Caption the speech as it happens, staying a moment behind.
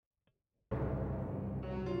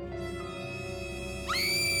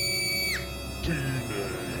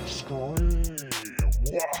This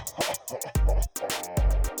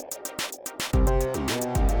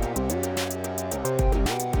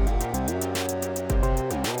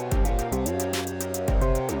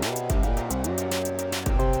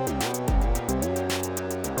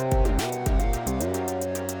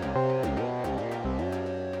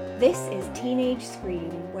is Teenage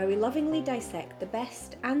Scream, where we lovingly dissect the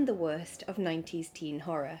best and the worst of 90s teen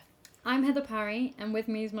horror. I'm Heather Parry, and with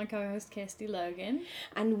me is my co-host Kirsty Logan.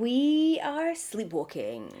 And we are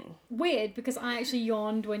sleepwalking. Weird, because I actually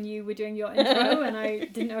yawned when you were doing your intro, and I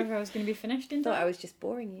didn't know if I was going to be finished in time. Thought I was just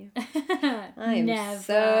boring you. I'm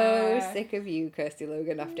so sick of you, Kirsty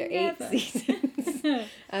Logan, after 8 seasons.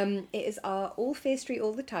 It is our All Fair Street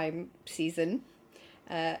All the Time season.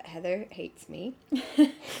 Heather hates me.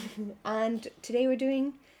 And today we're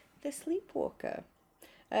doing The Sleepwalker.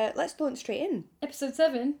 Let's launch straight in. Episode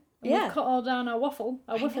 7. Yeah. We've cut all down our wiffle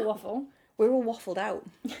waffle. We're all waffled out.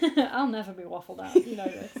 I'll never be waffled out, you know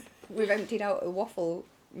this. We've emptied out a waffle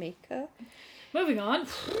maker. Moving on.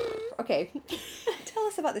 Okay, tell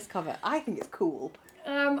us about this cover. I think it's cool.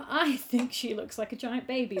 I think she looks like a giant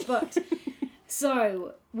baby, but...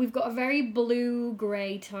 So, we've got a very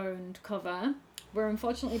blue-grey toned cover. We're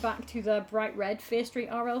unfortunately back to the bright red Fair Street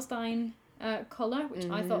R.L. Stein colour, which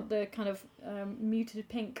I thought the kind of muted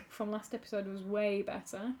pink from last episode was way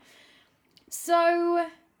better. So,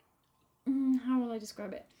 how will I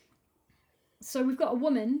describe it? So we've got a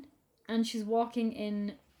woman, and she's walking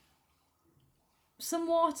in some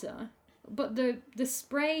water, but the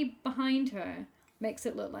spray behind her makes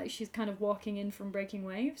it look like she's kind of walking in from breaking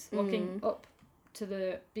waves, walking up to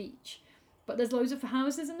the beach. But there's loads of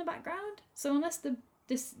houses in the background, so unless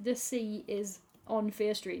the sea is on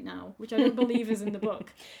Fair Street now, which I don't believe is in the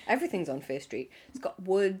book. Everything's on Fair Street. It's got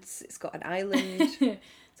woods, it's got an island.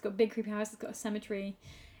 It's got a big creepy house, it's got a cemetery.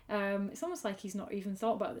 It's almost like he's not even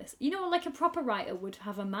thought about this. You know, like a proper writer would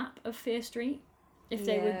have a map of Fair Street. If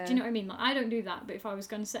they would, do you know what I mean? Like, I don't do that, but if I was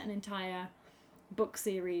going to set an entire book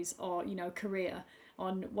series or, you know, career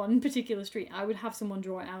on one particular street, I would have someone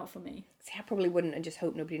draw it out for me. See, I probably wouldn't and just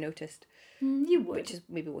hope nobody noticed. You would. Which is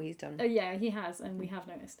maybe what he's done. Oh, yeah, he has, and we have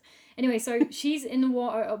noticed. Anyway, so she's in the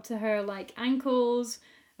water up to her, like, ankles,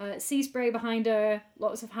 sea spray behind her,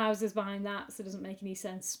 lots of houses behind that, so it doesn't make any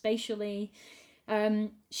sense spatially.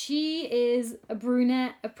 She is a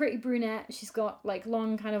brunette, a pretty brunette. She's got, like,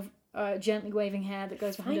 long kind of gently waving hair that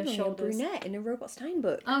goes behind her shoulders. A brunette in a Robot Stein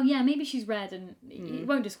book. Oh, yeah, maybe she's red, and it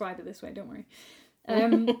won't describe it this way, don't worry.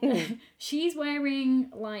 She's wearing,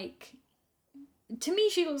 like... To me,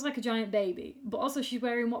 she looks like a giant baby, but also she's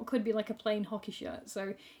wearing what could be like a plain hockey shirt.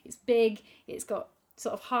 So it's big, it's got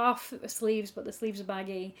sort of half sleeves, but the sleeves are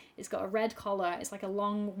baggy. It's got a red collar, it's like a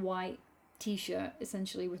long white t-shirt,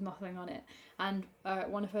 essentially, with nothing on it. And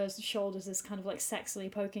one of her shoulders is kind of like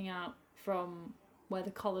sexily poking out from where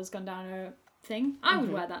the collar's gone down her thing. I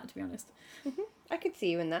would wear that, to be honest. I could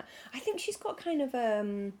see you in that. I think she's got kind of,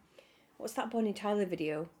 what's that Bonnie Tyler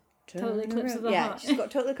video? Total Eclipse of the Heart. Yeah, she's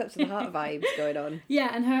got Total Eclipse of the Heart vibes going on.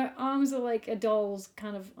 Yeah, and her arms are like a doll's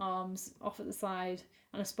kind of arms off at the side.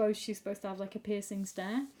 And I suppose she's supposed to have like a piercing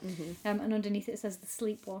stare. And underneath it says The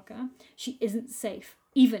Sleepwalker. She isn't safe,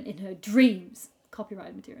 even in her dreams.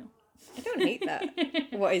 Copyrighted material. I don't hate that.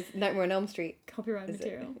 What is Nightmare on Elm Street? Copyrighted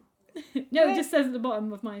material. No, it just says at the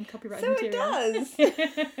bottom of mine, copyrighted material. So it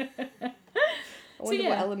does! I wonder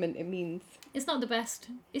what element it means. It's not the best.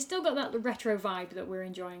 It's still got that retro vibe that we're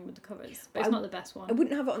enjoying with the covers, but it's not the best one. I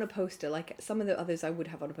wouldn't have it on a poster, like some of the others I would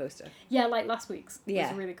have on a poster. Yeah, like last week's. Yeah. It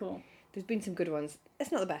was really cool. There's been some good ones.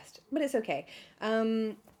 It's not the best, but it's okay.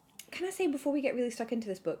 Can I say, before we get really stuck into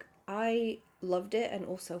this book, I loved it and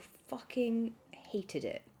also fucking hated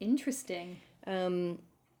it. Interesting.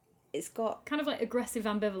 It's got... kind of like aggressive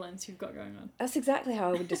ambivalence you've got going on. That's exactly how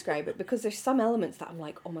I would describe it, because there's some elements that I'm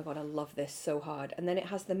like, oh my god, I love this so hard. And then it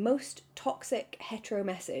has the most toxic hetero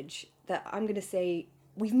message that I'm going to say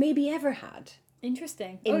we've maybe ever had.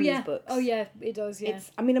 Interesting. In these books. Oh yeah, it does, yeah.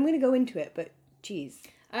 I'm going to go into it, but geez.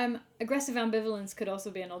 Aggressive ambivalence could also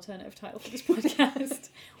be an alternative title for this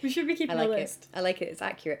podcast. We should be keeping a list. I like it. It's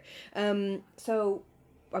accurate. So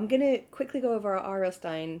I'm going to quickly go over our R.L.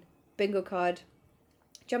 Stein bingo card.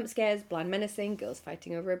 Jump scares, bland menacing, girls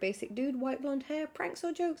fighting over a basic dude, white blonde hair, pranks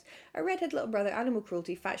or jokes, a redhead little brother, animal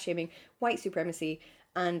cruelty, fat shaming, white supremacy,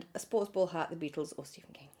 and a sports ball hat, the Beatles, or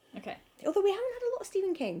Stephen King. Okay. Although we haven't had a lot of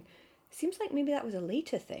Stephen King. Seems like maybe that was a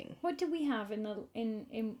later thing. What did we have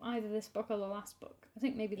in either this book or the last book? I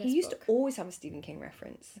think maybe this book. He used to always have a Stephen King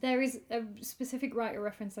reference. There is a specific writer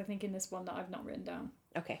reference, I think, in this one that I've not written down.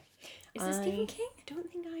 Okay. Is it Stephen King? I don't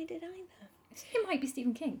think I did either. I think it might be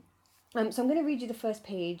Stephen King. So I'm going to read you the first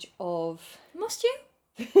page of... Must you?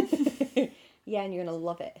 Yeah, and you're going to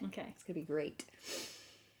love it. Okay. It's going to be great.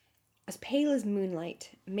 As pale as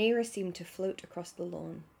moonlight, Mayra seemed to float across the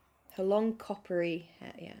lawn. Her long coppery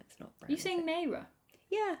hair... Yeah, it's not brown. You saying Mayra?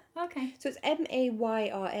 Yeah. Okay. So it's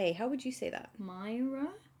Mayra. How would you say that? Myra?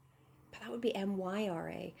 But that would be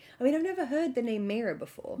Myra. I mean, I've never heard the name Mayra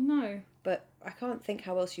before. No. But I can't think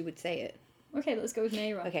how else you would say it. Okay, let's go with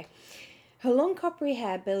Mayra. Okay. Her long coppery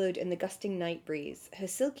hair billowed in the gusting night breeze. Her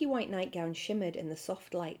silky white nightgown shimmered in the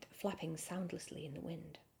soft light, flapping soundlessly in the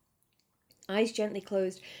wind. Eyes gently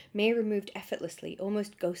closed, Mayra moved effortlessly,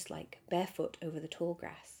 almost ghost-like, barefoot over the tall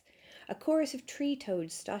grass. A chorus of tree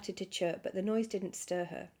toads started to chirp, but the noise didn't stir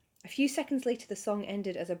her. A few seconds later the song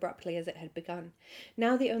ended as abruptly as it had begun.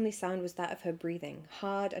 Now the only sound was that of her breathing,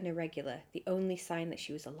 hard and irregular, the only sign that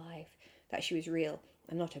she was alive, that she was real,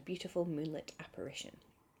 and not a beautiful moonlit apparition.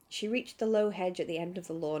 She reached the low hedge at the end of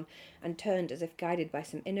the lawn and turned as if guided by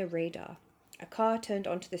some inner radar. A car turned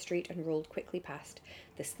onto the street and rolled quickly past.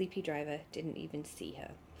 The sleepy driver didn't even see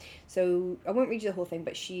her. So, I won't read you the whole thing,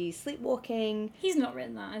 but she's sleepwalking. He's not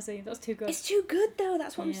written that, has he? That's too good. It's too good, though.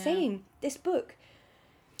 That's what I'm saying. This book.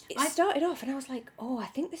 I started off and I was like, oh, I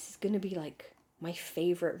think this is going to be, like, my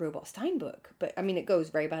favourite Robert Stein book. But, I mean, it goes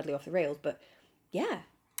very badly off the rails, but, yeah.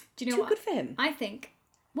 Do you know too what? Good for him. I think...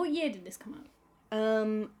 What year did this come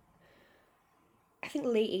out? I think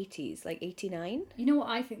late 80s, like 89. You know what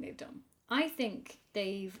I think they've done? I think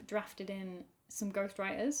they've drafted in some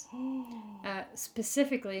ghostwriters,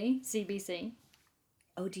 specifically CBC.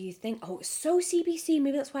 Oh, do you think? Oh, it's so CBC.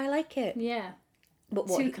 Maybe that's why I like it. Yeah. But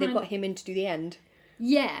what? They've got him in to do the end.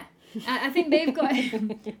 Yeah. I think they've got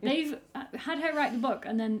him. They've had her write the book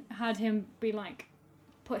and then had him be like,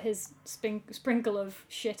 put his sprinkle of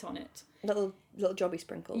shit on it. Little jobby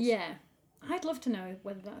sprinkles. Yeah. I'd love to know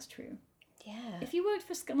whether that's true. Yeah. If you worked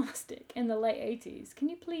for Scholastic in the late 80s, can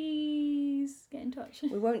you please get in touch?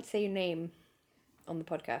 We won't say your name on the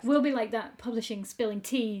podcast. We'll be like that publishing spilling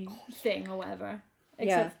tea thing or whatever.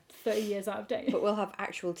 Except 30 years out of date. But we'll have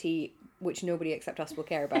actual tea, which nobody except us will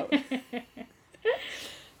care about.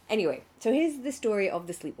 Anyway, so here's the story of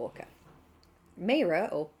the sleepwalker.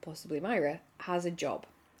 Mayra, or possibly Myra, has a job.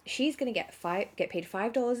 She's going to get paid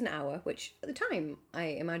 $5 an hour, which at the time I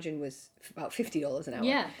imagine was about $50 an hour.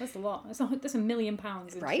 Yeah, that's a lot. That's $1 million in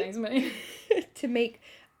today's money. To make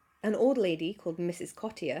an old lady called Mrs.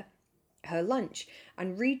 Cottier her lunch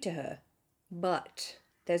and read to her. But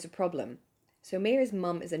there's a problem. So Mayra's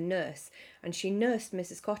mum is a nurse, and she nursed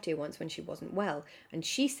Mrs. Cottier once when she wasn't well, and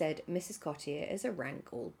she said Mrs. Cottier is a rank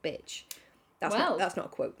old bitch. That's not a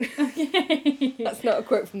quote. Okay. That's not a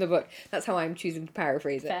quote from the book. That's how I'm choosing to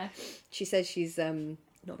paraphrase it. Fair. She says she's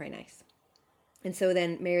not very nice. And so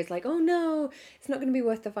then Mayra's like, oh no, it's not going to be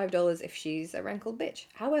worth the $5 if she's a rank old bitch.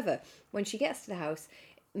 However, when she gets to the house,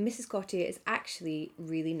 Mrs. Cottier is actually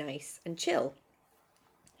really nice and chill.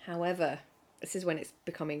 However, this is when it's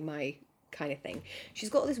becoming my kind of thing. She's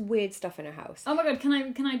got all this weird stuff in her house. Oh my god, can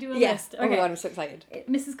I do a list? Okay. Oh my god, I'm so excited.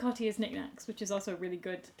 Mrs. Cottier's Knickknacks, which is also a really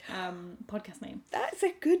good podcast name. That's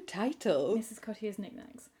a good title. Mrs. Cottier's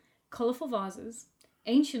Knickknacks. Colourful vases,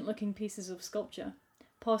 ancient looking pieces of sculpture,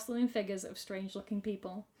 porcelain figures of strange looking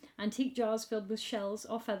people, antique jars filled with shells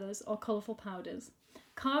or feathers or colourful powders,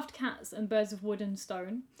 carved cats and birds of wood and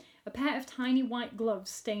stone, a pair of tiny white gloves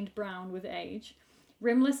stained brown with age,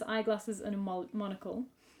 rimless eyeglasses and a monocle,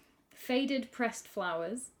 faded pressed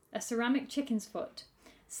flowers, a ceramic chicken's foot,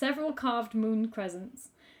 several carved moon crescents.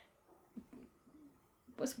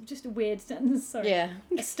 What's just a weird sentence? Sorry. Yeah.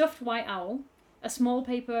 A stuffed white owl, a small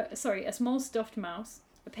stuffed mouse,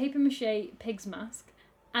 a paper mache pig's mask,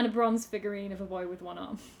 and a bronze figurine of a boy with one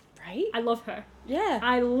arm. Right? I love her. Yeah.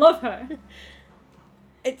 I love her.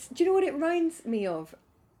 Do you know what it reminds me of?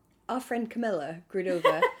 Our friend Camilla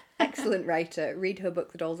Gridova, excellent writer, read her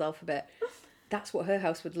book The Doll's Alphabet. That's what her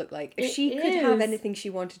house would look like. If she could have anything she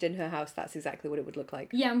wanted in her house, that's exactly what it would look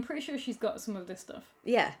like. Yeah, I'm pretty sure she's got some of this stuff.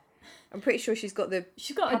 Yeah. I'm pretty sure she's got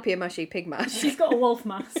papier-mâché pig mask. She's got a wolf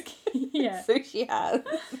mask. Yeah. So she has.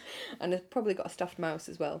 And has probably got a stuffed mouse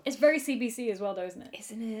as well. It's very CBC as well, though, isn't it?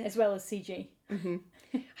 Isn't it? As well as CG. Mm-hmm.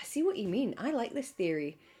 I see what you mean. I like this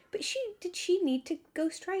theory. But did she need to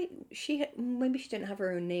ghostwrite? Maybe she didn't have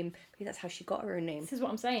her own name. Maybe that's how she got her own name. This is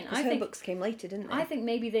what I'm saying. I think her books came later, didn't they? I think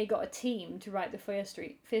maybe they got a team to write the Fear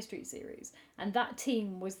Street series, and that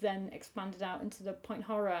team was then expanded out into the Point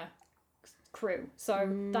Horror crew. So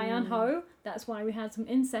Diane Ho, that's why we had some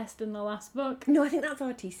incest in the last book. No, I think that's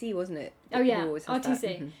RTC, wasn't it? Oh yeah, RTC.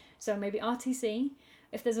 Mm-hmm. So maybe RTC.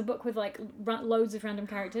 If there's a book with like loads of random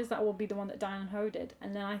characters, that will be the one that Diane Ho did,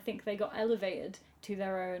 and then I think they got elevated to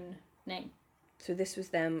their own name. So this was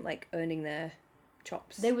them like earning their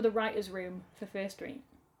chops. They were the writers' room for Fear Street.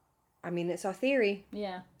 I mean, it's our theory.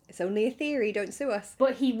 Yeah. It's only a theory, don't sue us.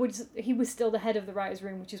 But he was still the head of the writer's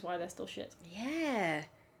room, which is why they're still shit. Yeah.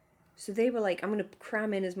 So they were like, I'm going to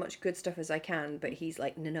cram in as much good stuff as I can, but he's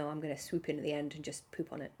like, no, I'm going to swoop in at the end and just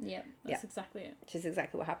poop on it. Yeah, that's exactly it. Which is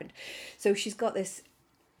exactly what happened. So she's got this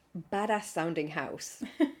badass sounding house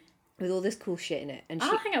with all this cool shit in it. And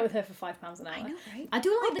I'll hang out with her for £5 an hour. I know, right? I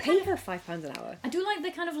do like I'll pay her £5 an hour. I do like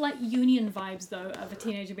the kind of like union vibes though of a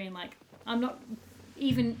teenager being like, I'm not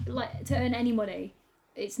even like to earn any money.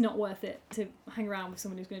 It's not worth it to hang around with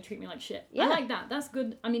someone who's going to treat me like shit. Yeah. I like that. That's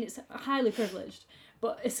good. I mean, it's highly privileged,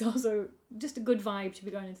 but it's also just a good vibe to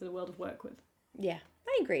be going into the world of work with. Yeah,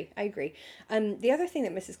 I agree. The other thing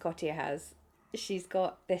that Mrs. Cottier has, she's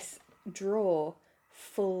got this drawer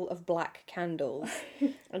full of black candles,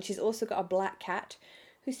 and she's also got a black cat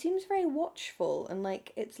who seems very watchful and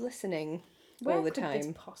like it's listening all the time. Where could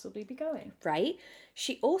this possibly be going? Right?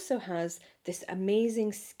 She also has this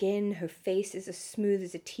amazing skin. Her face is as smooth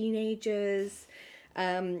as a teenager's.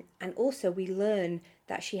 And also we learn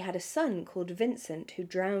that she had a son called Vincent who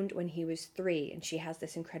drowned when he was 3, and she has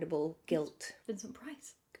this incredible guilt. Vincent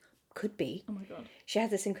Price? Could be. Oh my god. She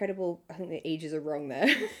has this incredible, I think the ages are wrong there,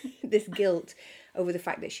 this guilt over the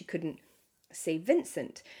fact that she couldn't save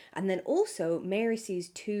Vincent. And then also Mary sees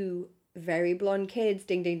 2 very blonde kids,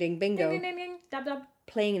 ding ding ding bingo, ding, ding, ding, ding. Dab, dab.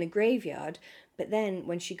 Playing in a graveyard. But then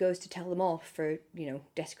when she goes to tell them off for,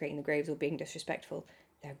 desecrating the graves or being disrespectful,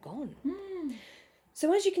 they're gone.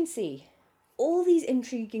 So as you can see, all these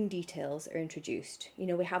intriguing details are introduced.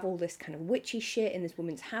 We have all this kind of witchy shit in this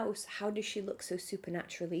woman's house. How does she look so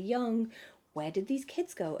supernaturally young? Where did these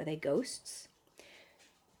kids go? Are they ghosts?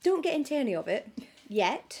 Don't get into any of it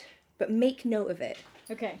yet, but make note of it.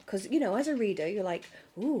 Okay. Because, as a reader, you're like,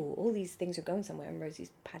 ooh, all these things are going somewhere, and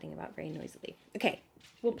Rosie's padding about very noisily. Okay.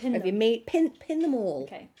 We'll pin them. Have you made... Pin them all.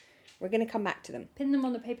 Okay. We're going to come back to them. Pin them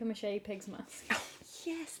on the papier-mâché pig's mask. Oh,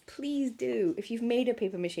 yes, please do. If you've made a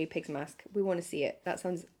papier-mâché pig's mask, we want to see it. That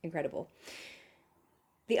sounds incredible.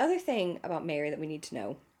 The other thing about Mary that we need to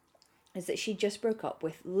know is that she just broke up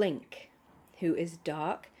with Link, who is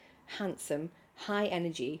dark, handsome, high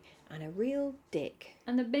energy, and a real dick.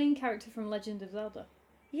 And the main character from Legend of Zelda.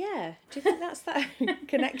 Yeah. Do you think that's that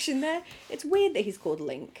connection there? It's weird that he's called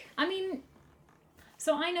Link. I mean,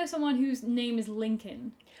 so I know someone whose name is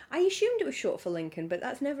Lincoln. I assumed it was short for Lincoln, but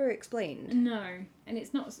that's never explained. No. And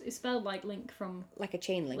it's not, it's spelled like Link from... Like a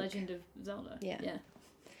chain link. Legend of Zelda. Yeah. Yeah.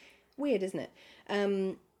 Weird, isn't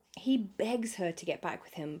it? He begs her to get back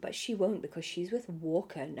with him, but she won't because she's with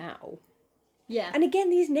Walker now. Yeah. And again,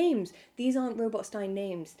 these names, these aren't Robot Stein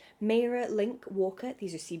names. Mayra, Link, Walker,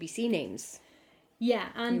 these are CBC names. Yeah,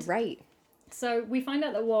 and... You're right. So we find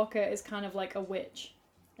out that Walker is kind of like a witch.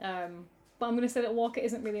 But I'm going to say that Walker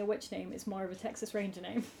isn't really a witch name. It's more of a Texas Ranger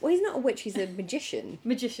name. Well, he's not a witch. He's a magician.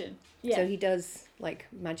 Magician. Yeah. So he does, like,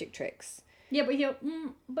 magic tricks. Yeah,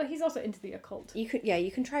 but he's also into the occult. You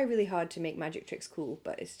can try really hard to make magic tricks cool,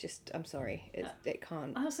 but it's just, I'm sorry, it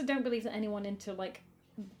can't. I also don't believe that anyone into, like,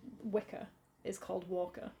 Wicca is called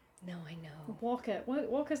Walker. No, I know.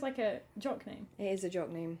 Walker's like a jock name. It is a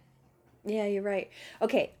jock name. Yeah, you're right.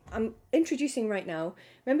 Okay, I'm introducing right now.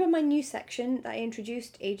 Remember my new section that I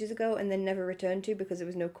introduced ages ago and then never returned to because there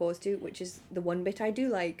was no cause to, which is the one bit I do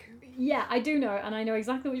like. Yeah, I do know, and I know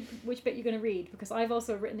exactly which bit you're going to read because I've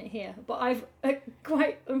also written it here. But I've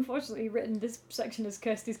quite unfortunately written this section as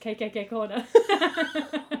Kirsty's KKK Corner.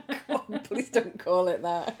 God, please don't call it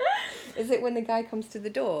that. Is it when the guy comes to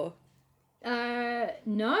the door?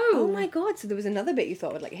 No. Oh my god, so there was another bit you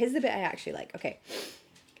thought would like. Here's the bit I actually like. Okay.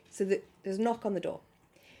 So there's a knock on the door.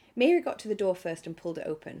 Mary got to the door first and pulled it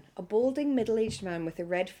open. A balding, middle-aged man with a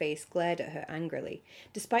red face glared at her angrily.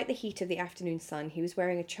 Despite the heat of the afternoon sun, he was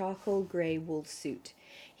wearing a charcoal grey wool suit.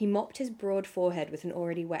 He mopped his broad forehead with an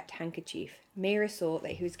already wet handkerchief. Mary saw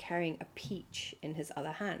that he was carrying a peach in his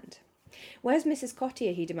other hand. "Where's Mrs.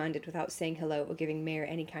 Cottier?" he demanded without saying hello or giving Mary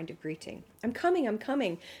any kind of greeting. I'm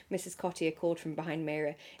coming, Mrs. Cottier called from behind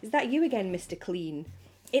Mary. Is that you again, Mr. Clean?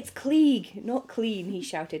 It's Cleeg, not Clean, he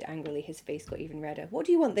shouted angrily. His face got even redder. What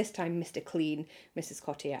do you want this time, Mr. Clean? Mrs.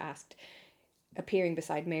 Cottier asked. Appearing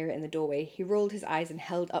beside Mary in the doorway, he rolled his eyes and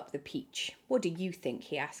held up the peach. What do you think?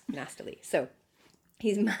 He asked nastily. So,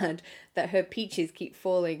 he's mad that her peaches keep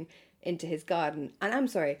falling into his garden. And I'm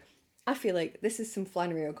sorry, I feel like this is some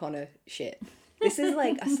Flannery O'Connor shit. This is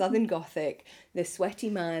like a Southern Gothic, the sweaty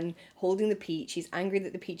man holding the peach. He's angry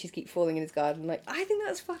that the peaches keep falling in his garden. Like, I think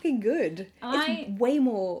that's fucking good. It's way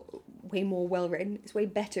more well written. It's way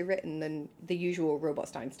better written than the usual Robot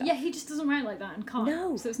Stein stuff. Yeah, he just doesn't write like that and can't.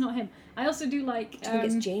 No. So it's not him. I also do like... I think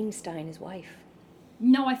it's Jane Stein, his wife.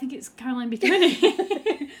 No, I think it's Caroline B.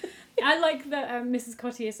 Kennedy. I like that Mrs.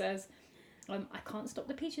 Cottier says, I can't stop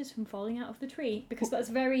the peaches from falling out of the tree, because that's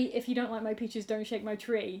very, if you don't like my peaches, don't shake my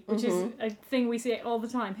tree, which is a thing we see all the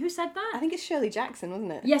time. Who said that? I think it's Shirley Jackson,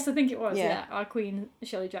 wasn't it? Yes, I think it was, yeah. Our queen,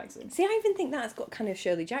 Shirley Jackson. See, I even think that's got kind of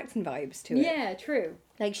Shirley Jackson vibes to it. Yeah, true.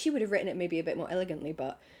 Like, she would have written it maybe a bit more elegantly,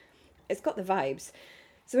 but it's got the vibes.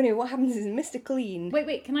 So anyway, what happens is Mr. Clean...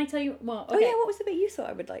 Wait, can I tell you... Well, okay. Oh yeah, what was the bit you thought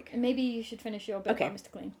I would like? Maybe you should finish your bit about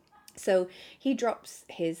Mr. Clean. So he drops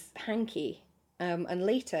his hanky, and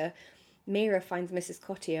later Mira finds Mrs.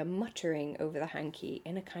 Cottier muttering over the hanky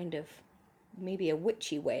in a kind of maybe a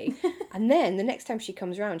witchy way. And then the next time she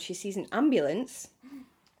comes around, she sees an ambulance.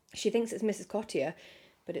 She thinks it's Mrs. Cottier,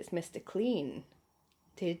 but it's Mr. Clean.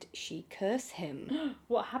 Did she curse him?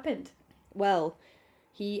 What happened? Well,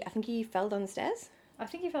 I think he fell down the stairs. I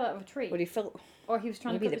think he fell out of a tree. Or he fell... Or he was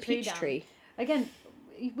trying maybe to cut the tree down. Tree. Again,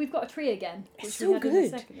 we've got a tree again. It's so good.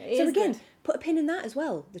 So again, good. Put a pin in that as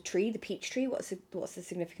well. The tree, the peach tree. What's the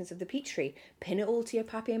significance of the peach tree? Pin it all to your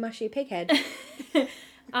papier-mâché pig head.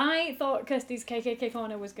 I thought Kirsty's KKK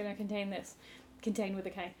Corner was going to contain with a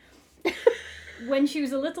K. When she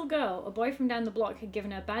was a little girl, a boy from down the block had given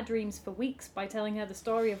her bad dreams for weeks by telling her the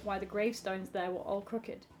story of why the gravestones there were all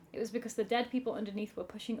crooked. It was because the dead people underneath were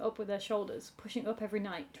pushing up with their shoulders, pushing up every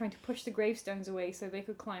night, trying to push the gravestones away so they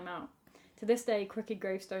could climb out. To this day, crooked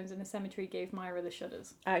gravestones in a cemetery gave Myra the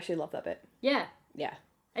shudders. I actually love that bit. Yeah. Yeah.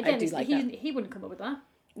 Again, I do like that. He wouldn't come up with that.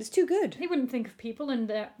 It's too good. He wouldn't think of people and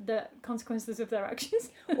the consequences of their actions.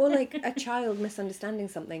 Or like a child misunderstanding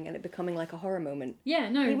something and it becoming like a horror moment. Yeah,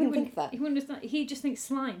 no. He wouldn't think of that. He wouldn't understand. He just thinks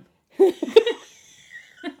slime.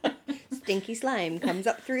 Stinky slime comes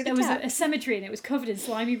up through the There was tap. a cemetery and it was covered in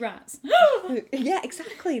slimy rats. Yeah,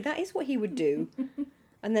 exactly. That is what he would do.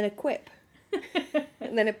 And then a quip.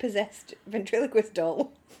 And then a possessed ventriloquist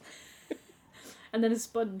doll. And then a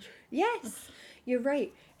sponge. Yes, you're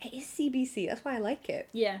right. It is CBC. That's why I like it.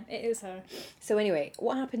 Yeah, it is her. So anyway,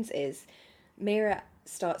 what happens is Mira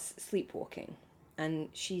starts sleepwalking. And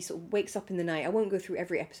she sort of wakes up in the night. I won't go through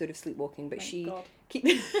every episode of Sleepwalking, but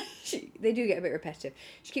they do get a bit repetitive.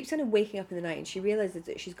 She keeps kind of waking up in the night and she realises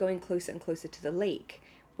that she's going closer and closer to the lake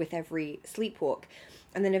with every sleepwalk.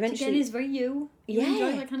 And then eventually... Again, is very you. You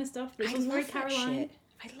enjoy that kind of stuff. This is very Caroline.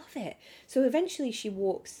 I love it. So eventually she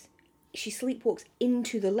sleepwalks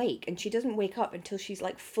into the lake and she doesn't wake up until she's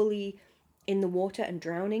like fully in the water and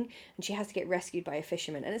drowning and she has to get rescued by a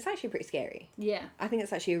fisherman. And it's actually pretty scary. Yeah. I think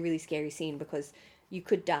it's actually a really scary scene because you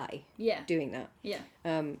could die doing that. Yeah.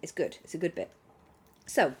 It's good. It's a good bit.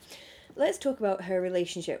 So, let's talk about her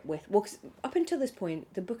relationship with... Well, 'cause up until this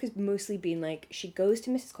point, the book has mostly been like, she goes to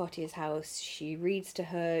Mrs. Cottier's house, she reads to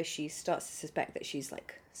her, she starts to suspect that she's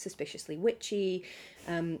like suspiciously witchy,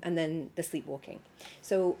 and then the sleepwalking.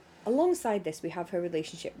 So, alongside this, we have her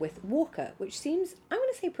relationship with Walker, which seems, I'm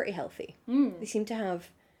going to say, pretty healthy. They seem to have...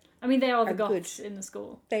 I mean, they are the goths in the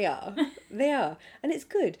school. They are. They are. And it's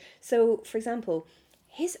good. So, for example,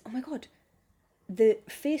 oh my god, the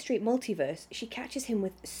Fear Street multiverse, she catches him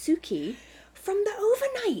with Suki from the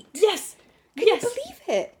overnight. Yes! Can you believe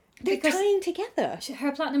it? They're tying together.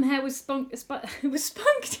 Her platinum hair was spunked.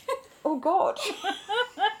 Oh god.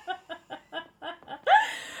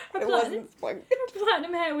 It wasn't spunked. Her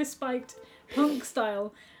platinum hair was spiked, punk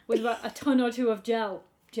style, with about a ton or two of gel.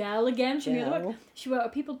 Gel again from the other book. She wore a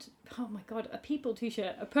people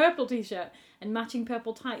t-shirt, a purple t-shirt, and matching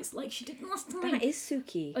purple tights like she did last time. That is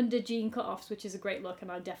Suki. Under jean cut-offs, which is a great look, and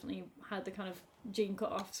I definitely had the kind of jean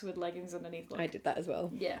cut-offs with leggings underneath look. I did that as well.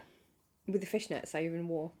 Yeah. With the fishnets I even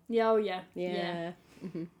wore. Yeah, oh yeah. Yeah.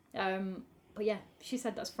 Mm-hmm. But yeah, she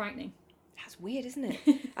said that's frightening. That's weird, isn't it?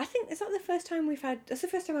 I think, that's the first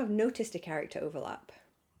time I've noticed a character overlap.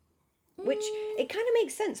 Which, it kind of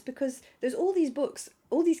makes sense because there's all these books,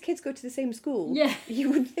 all these kids go to the same school. Yeah.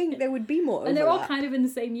 You would think there would be more overlap. And they're all kind of in the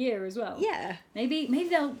same year as well. Yeah. Maybe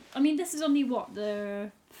they'll... I mean, this is only,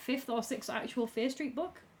 the 5th or 6th actual Fear Street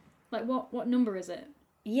book? Like, what number is it?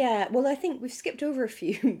 Yeah, well, I think we've skipped over a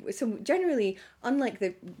few. So generally, unlike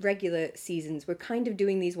the regular seasons, we're kind of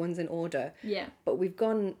doing these ones in order. Yeah. But we've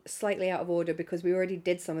gone slightly out of order because we already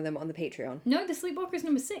did some of them on the Patreon. No, the Sleepwalker is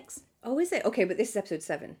number 6. Oh, is it? Okay, but this is episode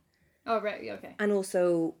 7. Oh, right, okay. And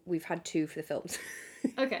also, we've had 2 for the films.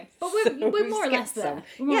 Okay, but we're more or less there.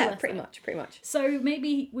 Yeah, pretty much. So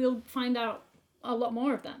maybe we'll find out a lot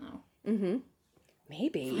more of that now. Mm-hmm.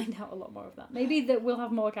 Maybe. Find out a lot more of that. Maybe that we'll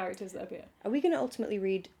have more characters that appear. Are we going to ultimately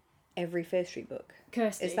read every Fear Street book?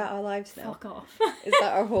 Kirsty. Is that our lives now? Fuck off. Is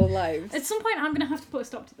that our whole lives? At some point, I'm going to have to put a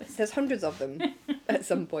stop to this. There's hundreds of them at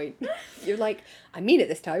some point. You're like, I mean it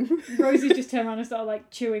this time. Rosie just turned around and started,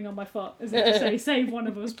 chewing on my foot as if to say, save one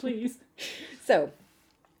of us, please. So,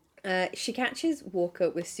 She catches Walker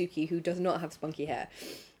with Suki, who does not have spunky hair.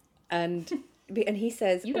 And he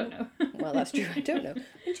says... You don't know. Well, that's true. I don't know.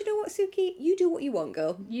 And you know what, Suki? You do what you want,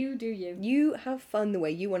 girl. You do you. You have fun the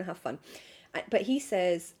way you want to have fun. But he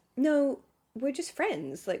says, no, we're just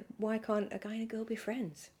friends. Like, why can't a guy and a girl be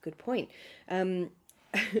friends? Good point. And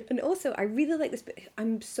also, I really like this bit.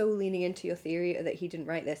 I'm so leaning into your theory that he didn't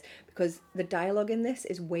write this, because the dialogue in this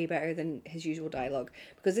is way better than his usual dialogue.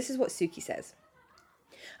 Because this is what Suki says.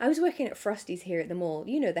 I was working at Frosty's here at the mall,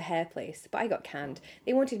 you know, the hair place, but I got canned.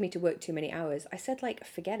 They wanted me to work too many hours. I said, like,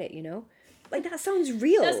 forget it, you know? Like, that sounds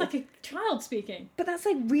real. That's like a child speaking. But that's,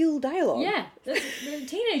 like, real dialogue. Yeah, that's a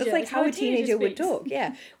teenager. That's, like, how a teenager would speaks. talk,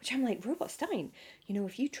 yeah. Which I'm like, Robot Stein, you know,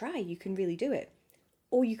 if you try, you can really do it.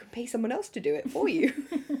 Or you can pay someone else to do it for you.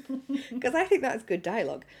 Because I think that's good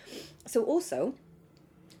dialogue. So also...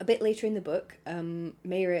 A bit later in the book,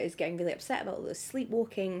 Mayra is getting really upset about all the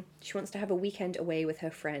sleepwalking. She wants to have a weekend away with her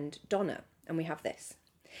friend Donna, and we have this.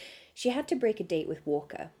 She had to break a date with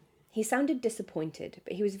Walker. He sounded disappointed,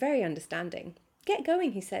 but he was very understanding. Get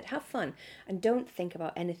going, he said, have fun, and don't think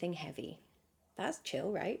about anything heavy. That's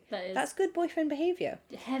chill, right? That is. That's good boyfriend behaviour.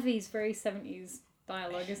 Heavy's very 70s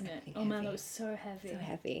dialogue, isn't it? Oh man, heavy. that was so heavy. So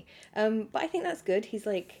heavy. But I think that's good. He's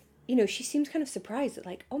like, you know, she seems kind of surprised that,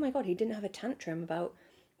 like, oh my god, he didn't have a tantrum about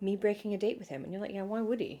me breaking a date with him. And you're like, yeah, why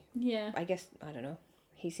would he? Yeah. I guess, I don't know.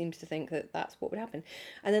 He seems to think that that's what would happen.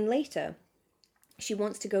 And then later, she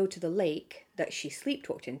wants to go to the lake that she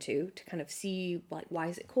sleepwalked into to kind of see, like, why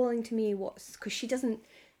is it calling to me? Because she doesn't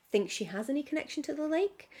think she has any connection to the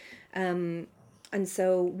lake. And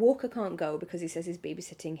so Walker can't go because he says he's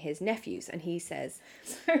babysitting his nephews. And he says...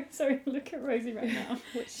 Sorry, look at Rosie right now.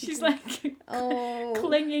 She's like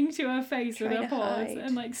clinging to her face with her paws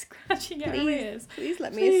and like scratching at her ears. Please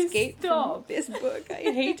let me escape from this book.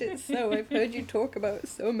 I hate it so. I've heard you talk about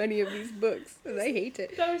so many of these books and I hate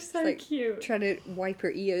it. That was so cute. Trying to wipe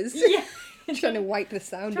her ears. Yeah. Trying to wipe the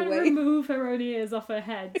sound away. Trying to remove her own ears off her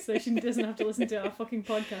head so she doesn't have to listen to our fucking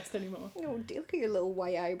podcast anymore. Oh, look at your little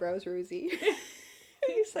white eyebrows, Rosie.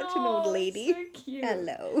 You're such an old lady. So cute.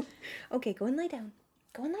 Hello. Okay, go and lie down.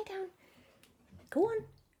 Go and lie down. Go on.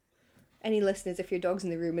 Any listeners, if your dog's in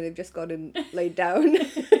the room and they've just gone and laid down,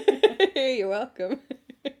 you're welcome.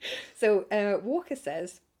 So Walker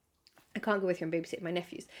says, I can't go with you and babysit my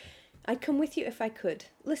nephews. I'd come with you if I could.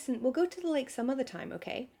 Listen, we'll go to the lake some other time,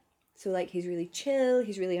 okay? So, like, he's really chill,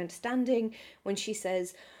 he's really understanding. When she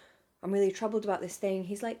says, I'm really troubled about this thing,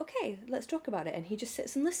 he's like, okay, let's talk about it. And he just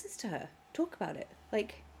sits and listens to her talk about it.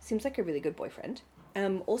 Like, seems like a really good boyfriend.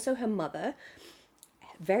 Also, her mother,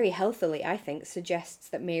 very healthily, I think, suggests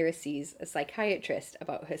that Mayra sees a psychiatrist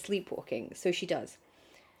about her sleepwalking. So she does.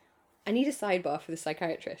 I need a sidebar for the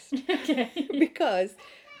psychiatrist. Okay. Because...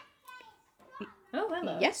 Oh,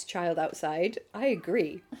 hello. Yes, child outside. I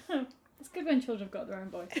agree. It's good when children have got their own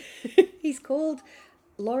voice. He's called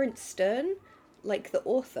Lawrence Stern, like the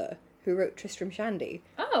author who wrote Tristram Shandy.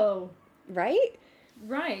 Oh. Right?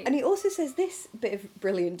 Right. And he also says this bit of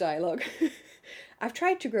brilliant dialogue. I've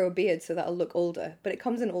tried to grow a beard so that I'll look older, but it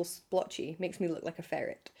comes in all splotchy, makes me look like a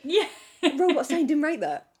ferret. Yeah. Robot Stein didn't write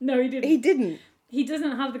that. No, he didn't. He didn't. He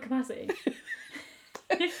doesn't have the capacity.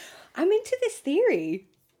 I'm into this theory.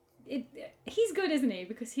 He's good, isn't he?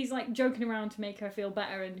 Because he's like joking around to make her feel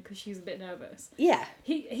better and because she's a bit nervous. Yeah.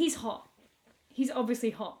 He's hot. He's obviously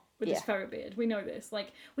hot with his ferret beard. We know this.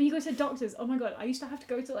 Like, when you go to doctors, oh my god, I used to have to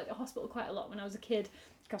go to like the hospital quite a lot when I was a kid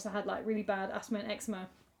because I had like really bad asthma and eczema.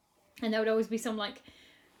 And there would always be some like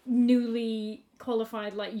newly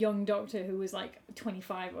qualified like young doctor who was like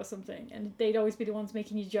 25 or something, and they'd always be the ones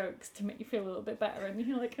making you jokes to make you feel a little bit better, and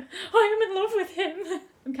you're like, I am in love with him.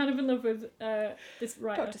 I'm kind of in love with this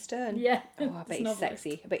writer, Dr. Stern. Yeah. Oh, I bet he's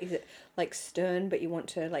sexy. I bet he's like stern, but you want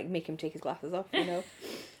to like make him take his glasses off, you know.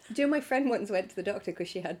 Do you know, my friend once went to the doctor because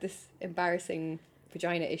she had this embarrassing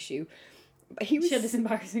vagina issue. She had this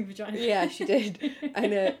embarrassing vagina. Yeah, she did.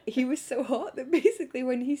 And he was so hot that basically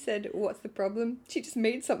when he said, what's the problem? She just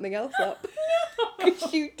made something else up.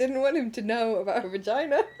 Because she didn't want him to know about her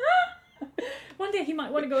vagina. One day he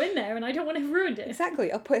might want to go in there and I don't want to have ruined it.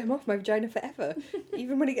 Exactly. I'll put him off my vagina forever.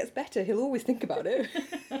 Even when he gets better, he'll always think about it.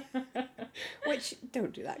 Which,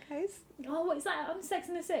 don't do that, guys. Oh, what is that? On Sex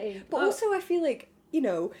and the City? But also I feel like, you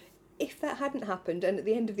know, if that hadn't happened and at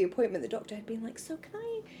the end of the appointment the doctor had been like, so can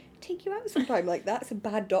I take you out sometime? Like, that's a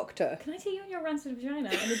bad doctor. Can I take you on your rancid vagina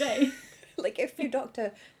on a day? Like, if your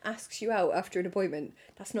doctor asks you out after an appointment,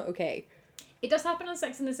 that's not okay. It does happen on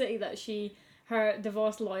Sex and the City that her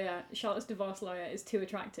divorce lawyer, Charlotte's divorce lawyer, is too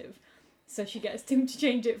attractive. So she gets him to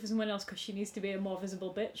change it for someone else because she needs to be a more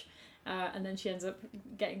visible bitch. And then she ends up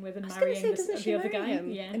getting with and marrying the other guy.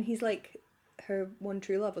 Him? Yeah. And he's like her one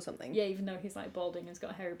true love or something. Yeah, even though he's like balding and he's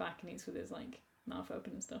got a hairy back and he's with his like mouth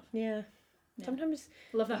open and stuff. Yeah. Sometimes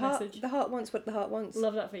love that message. The heart wants what the heart wants.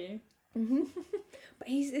 Love that for you. Mm-hmm. But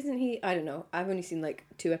isn't he? I don't know. I've only seen like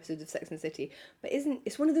 2 episodes of Sex and the City, but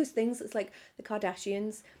it's one of those things that's like the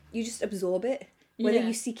Kardashians. You just absorb it, whether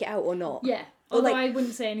you seek it out or not. Yeah. Although I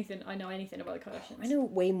wouldn't say I know anything about the Kardashians. I know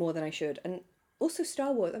way more than I should, and also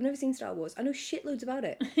Star Wars. I've never seen Star Wars. I know shitloads about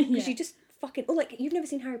it because you just fucking. Oh, like you've never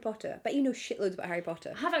seen Harry Potter. I bet you know shitloads about Harry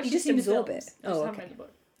Potter. I have actually you just seen absorb the films. it. I just Oh, haven't okay. read the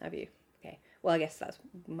book. Have you? Okay. Well, I guess that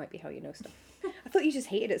might be how you know stuff. I thought you just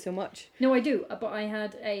hated it so much. No, I do. But I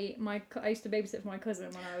had I used to babysit for my cousin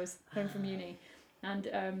when I was home from uni,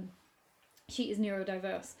 and she is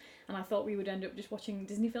neurodiverse, and I thought we would end up just watching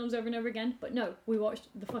Disney films over and over again. But no, we watched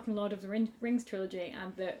the fucking Lord of the Rings trilogy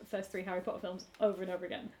and the first 3 Harry Potter films over and over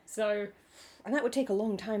again. So. And that would take a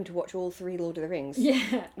long time to watch all 3 Lord of the Rings.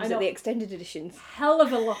 Yeah, Was it the extended editions? Hell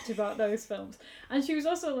of a lot about those films, and she was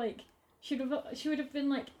also like, she would have been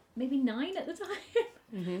like maybe 9 at the time.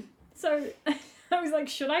 Mm-hmm. So I was like,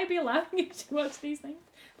 should I be allowing you to watch these things?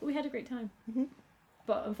 But we had a great time. Mm-hmm.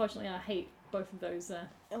 But unfortunately, I hate both of those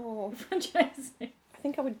Oh, franchises. I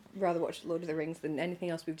think I would rather watch Lord of the Rings than anything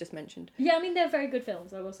else we've just mentioned. Yeah, I mean they're very good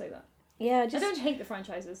films. I will say that. Yeah, I don't hate the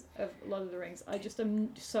franchises of Lord of the Rings. I just am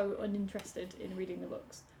so uninterested in reading the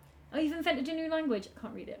books. Oh, you've invented a new language. I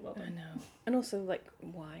can't read it. Well done. I know. And also, like,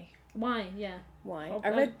 why? Why? Yeah. Why? Oh,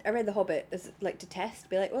 I read The Hobbit as like to test,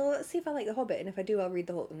 be like, well, let's see if I like The Hobbit, and if I do, I'll read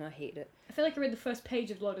the whole. And I hated it. I feel like I read the first page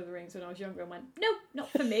of Lord of the Rings when I was younger and went, no, not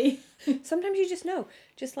for me. Sometimes you just know,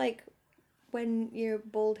 just like when your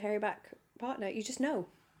bald, hairy back partner, you just know.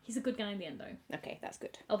 He's a good guy in the end, though. Okay, that's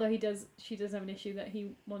good. Although she does have an issue that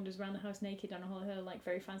he wanders around the house naked on all her like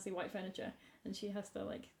very fancy white furniture, and she has to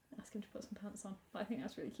like ask him to put some pants on. But I think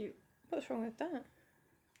that's really cute. What's wrong with that?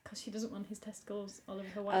 Because she doesn't want his testicles all over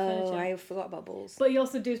her white furniture. Oh, I forgot about balls. But he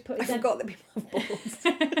also does put. I forgot that people have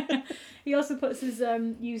balls. He also puts his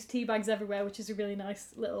used tea bags everywhere, which is a really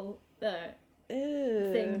nice little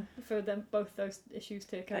thing for them both those issues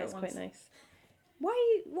to occur at once. That's quite nice.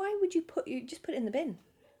 Why would you just put it in the bin?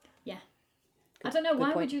 Yeah. Good, I don't know,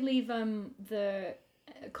 why point. would you leave the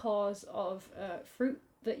cores of fruit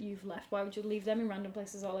that you've left, why would you leave them in random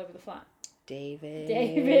places all over the flat?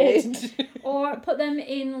 David. Or put them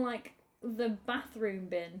in like the bathroom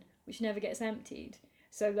bin, which never gets emptied,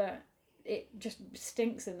 so that it just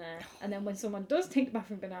stinks in there, and then when someone does take the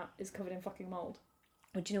bathroom bin out, it's covered in fucking mould.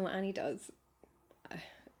 Well, do you know what Annie does?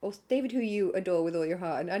 David, who you adore with all your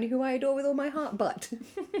heart, and Annie, who I adore with all my heart, but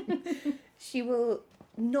she will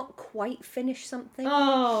not quite finish something.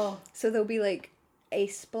 Oh. So there'll be like a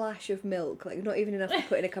splash of milk, like not even enough to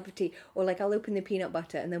put in a cup of tea, or like I'll open the peanut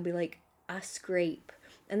butter and there'll be like a scrape,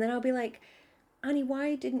 and then I'll be like, Annie,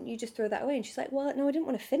 why didn't you just throw that away? And she's like, well, no, I didn't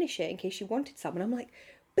want to finish it in case you wanted some. And I'm like,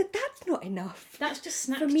 but that's not enough. That's just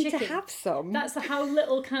snack for me chicken. to have some. That's how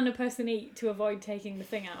little can a person eat to avoid taking the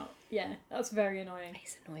thing out. Yeah, that's very annoying.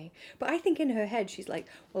 It's annoying. But I think in her head she's like,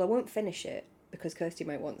 well, I won't finish it because Kirsty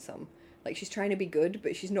might want some. Like, she's trying to be good,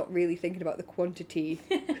 but she's not really thinking about the quantity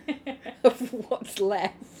of what's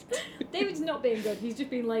left. David's not being good. He's just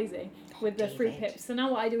being lazy with the fruit pips. So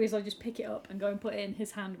now what I do is I just pick it up and go and put it in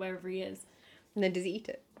his hand wherever he is. And then does he eat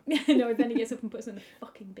it? No, then he gets up and puts it in the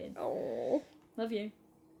fucking bin. Oh. Love you.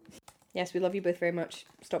 Yes, we love you both very much.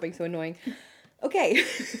 Stop being so annoying. Okay,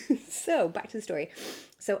 so back to the story.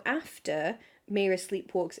 So after Mira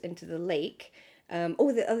sleepwalks into the lake,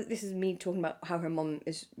 this is me talking about how her mum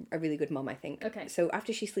is a really good mum, I think. Okay. So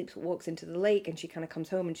after she sleepwalks into the lake and she kind of comes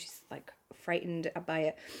home and she's like frightened by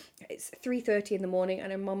it, it's 3:30 in the morning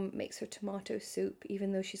and her mum makes her tomato soup,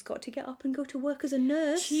 even though she's got to get up and go to work as a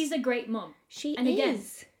nurse. She's a great mum. She and is. Again,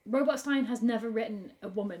 Robert Stein has never written a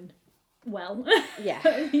woman well.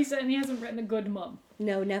 Yeah. He certainly hasn't written a good mum.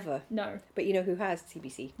 No, never. No. But you know who has?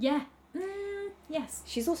 CBC. Yeah. Yes.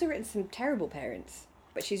 She's also written some terrible parents,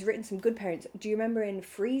 but she's written some good parents. Do you remember in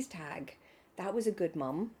Freeze Tag? That was a good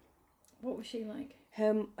mum. What was she like?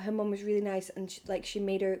 Her mum was really nice, and she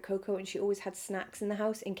made her cocoa, and she always had snacks in the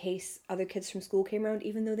house in case other kids from school came around,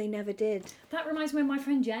 even though they never did. That reminds me of my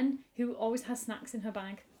friend Jen, who always has snacks in her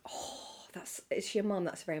bag. Oh, is she a mum?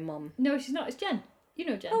 That's very mum. No, she's not. It's Jen. You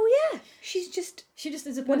know Jen. Oh yeah, she just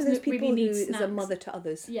is a person one of those that people really who needs is snacks. a mother to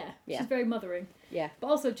others. Yeah, Yeah. she's very mothering. Yeah, But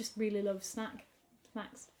also just really loves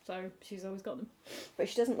snacks. So she's always got them. but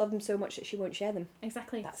she doesn't love them so much that she won't share them.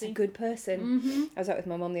 Exactly. That's See? a good person. Mm-hmm. I was out with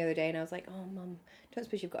my mum the other day and I was like, oh mum, don't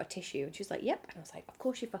suppose you've got a tissue? And she's like, yep. And I was like, of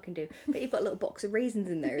course you fucking do. But you've got a little box of raisins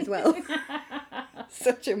in there as well.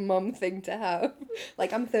 Such a mum thing to have.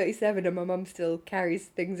 Like, I'm 37 and my mum still carries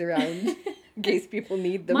things around. in case people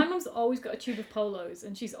need them. My mum's always got a tube of Polos,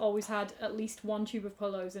 and she's always had at least one tube of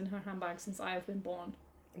Polos in her handbag since I have been born.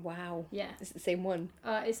 Wow. Yeah. Is it the same one?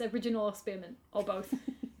 It's original or spearmint, or both.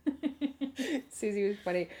 Susie was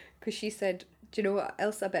funny because she said, do you know what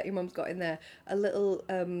else I bet your mum's got in there? A little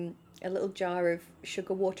jar of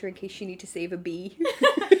sugar water in case you need to save a bee.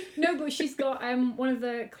 No, but she's got one of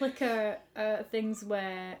the clicker things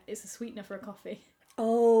where it's a sweetener for a coffee.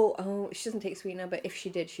 Oh, she doesn't take sweetener, but if she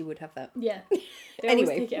did, she would have that. Yeah. They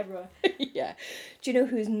Anyway. always take it everywhere. Yeah. Do you know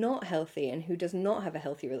who's not healthy and who does not have a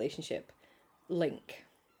healthy relationship? Link.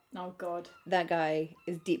 Oh, God. That guy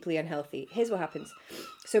is deeply unhealthy. Here's what happens.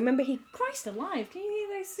 So remember Christ alive, can you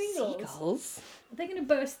hear those seagulls? Seagulls? Are they going to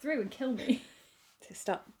burst through and kill me? To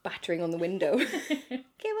start battering on the window. Give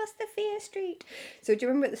us the Fear Street. So do you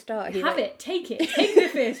remember at the start? Take it. Take the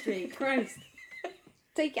Fear Street. Christ.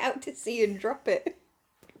 Take it out to sea and drop it.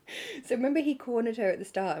 So remember he cornered her at the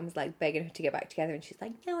start and was like begging her to get back together, and she's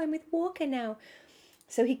like, no, I'm with Walker now.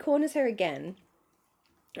 So he corners her again,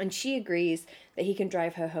 and she agrees that he can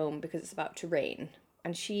drive her home because it's about to rain.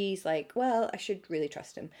 And she's like, well, I should really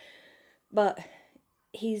trust him. But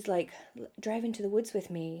he's like, drive into the woods with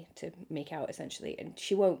me to make out, essentially. And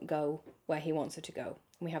she won't go where he wants her to go.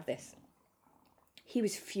 And we have this. He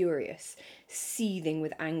was furious, seething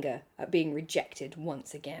with anger at being rejected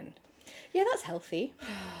once again. Yeah, that's healthy.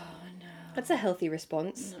 Oh, no. That's a healthy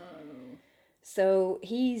response. No. So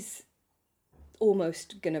he's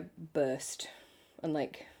almost gonna burst and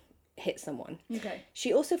like hit someone. Okay.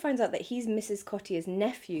 She also finds out that he's Mrs. Cottier's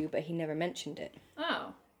nephew, but he never mentioned it.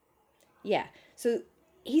 Oh. Yeah. So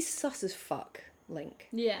he's sus as fuck, Link.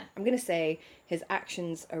 Yeah. I'm gonna say his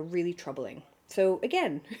actions are really troubling. So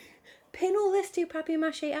again, pin all this to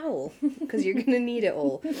papier-mâché owl, because you're gonna need it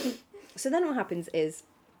all. So then what happens is,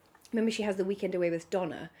 remember she has the weekend away with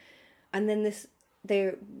Donna, and then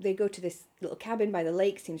they go to this little cabin by the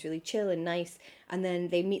lake, seems really chill and nice, and then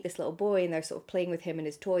they meet this little boy and they're sort of playing with him and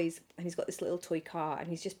his toys, and he's got this little toy car and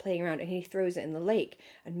he's just playing around and he throws it in the lake,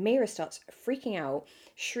 and Mayra starts freaking out,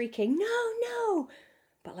 shrieking, no,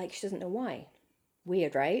 but like she doesn't know why.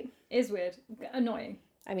 Weird, right? It is weird. Annoying.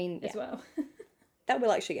 I mean, yeah. As well. That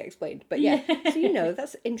will actually get explained. But yeah, so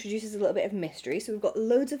that introduces a little bit of mystery. So we've got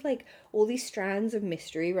loads of like all these strands of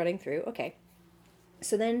mystery running through. Okay.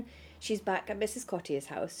 So then she's back at Mrs. Cottier's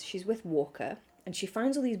house. She's with Walker and she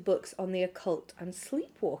finds all these books on the occult and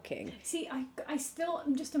sleepwalking. See, I still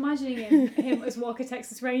am just imagining him as Walker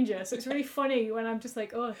Texas Ranger. So it's really funny when I'm just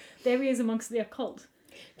like, oh, there he is amongst the occult.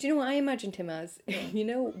 Do you know what I imagined him as?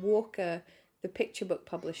 Walker, the picture book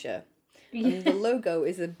publisher. And the logo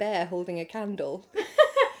is a bear holding a candle. Do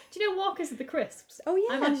you know Walker's are the crisps? Oh,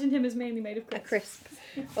 yeah. I imagined him as mainly made of crisps. A crisp.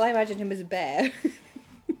 Well, I imagined him as a bear.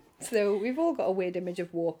 So we've all got a weird image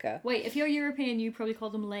of Walker. Wait, if you're European, you probably call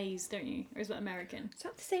them Lay's, don't you? Or is that American? Is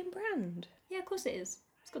that the same brand? Yeah, of course it is.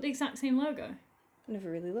 It's got the exact same logo. I never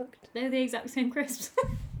really looked. They're the exact same crisps.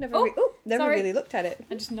 Never sorry. really looked at it.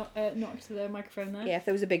 I just knocked the microphone there. Yeah, if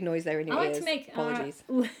there was a big noise there in your I like ears, to make apologies.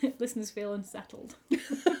 listeners feel unsettled.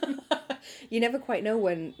 You never quite know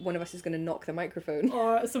when one of us is going to knock the microphone.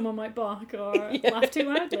 Or someone might bark or laugh too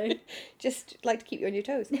loudly. Just like to keep you on your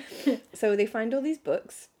toes. So they find all these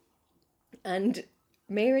books, and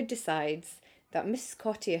Mayra decides that Mrs.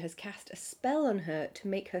 Cottier has cast a spell on her to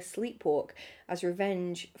make her sleepwalk as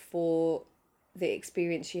revenge for the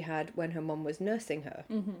experience she had when her mum was nursing her.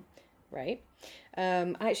 Mm-hmm. Right?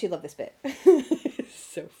 I actually love this bit. It's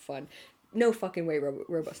so fun. No fucking way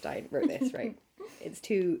Robot Stein wrote this, right? It's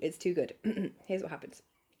too good. Here's what happens.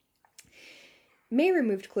 Mayra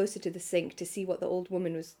moved closer to the sink to see what the old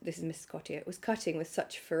woman this is Mrs. Cottier, was cutting with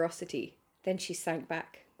such ferocity. Then she sank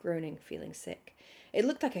back, groaning, feeling sick. It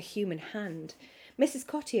looked like a human hand. Mrs.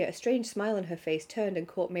 Cottier, a strange smile on her face, turned and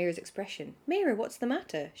caught Mayra's expression. Mayra, what's the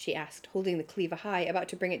matter? She asked, holding the cleaver high, about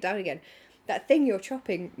to bring it down again. That thing you're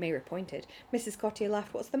chopping, Mayra pointed. Mrs. Cottier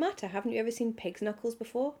laughed. What's the matter? Haven't you ever seen pig's knuckles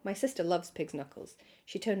before? My sister loves pig's knuckles.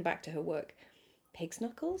 She turned back to her work. Pig's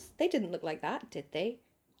knuckles? They didn't look like that, did they?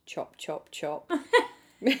 Chop, chop, chop.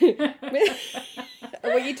 I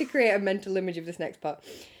want you to create a mental image of this next part.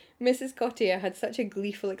 Mrs. Cottier had such a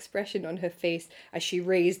gleeful expression on her face as she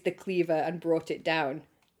raised the cleaver and brought it down.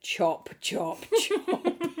 Chop, chop, chop.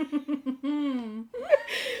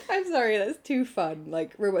 I'm sorry, that's too fun.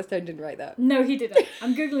 Like, Robot Stone didn't write that. No, he didn't.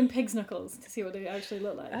 I'm Googling pig's knuckles to see what they actually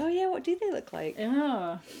look like. Oh, yeah, what do they look like?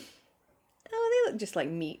 Yeah. Oh, they look just like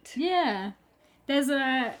meat. Yeah. There's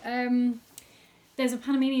a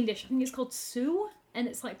Panamanian dish, I think it's called Sue, and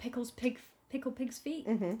it's like pickled pig's feet.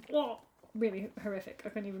 Mm-hmm. Oh, really horrific. I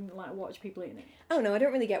couldn't even watch people eating it. Oh no, I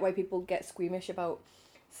don't really get why people get squeamish about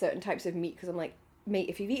certain types of meat, because I'm like, mate,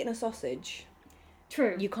 if you've eaten a sausage,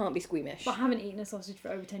 True. You can't be squeamish. But I haven't eaten a sausage for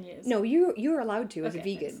over 10 years. No, you're allowed to as a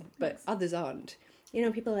Okay, vegan, thanks. but Thanks. others aren't. You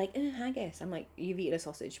know, people are like, haggis. I'm like, you've eaten a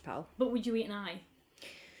sausage, pal. But would you eat an eye?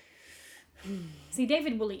 See,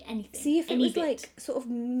 David will eat anything. See, if it Any was bit. like sort of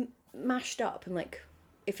mashed up and like,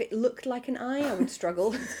 if it looked like an eye, I would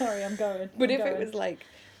struggle. Sorry, I'm going. But I'm if going. it was like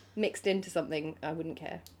mixed into something, I wouldn't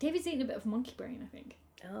care. David's eating a bit of monkey brain, I think.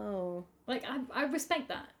 Oh. Like, I respect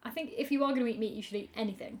that. I think if you are going to eat meat, you should eat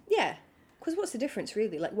anything. Yeah. Because what's the difference,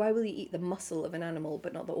 really? Like, why will you eat the muscle of an animal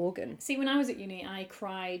but not the organ? See, when I was at uni, I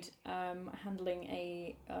cried handling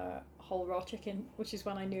a whole raw chicken, which is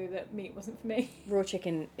when I knew that meat wasn't for me. Raw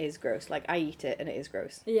chicken is gross. Like, I eat it and it is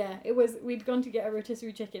gross. Yeah, it was. We'd gone to get a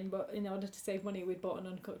rotisserie chicken, but in order to save money, we'd bought an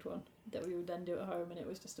uncooked one that we would then do at home, and it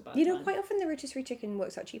was just a bad You know, time. quite often the rotisserie chicken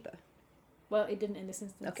works out cheaper. Well, it didn't in this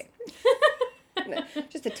instance. Okay. No,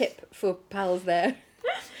 just a tip for pals there.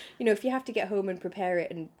 You know, if you have to get home and prepare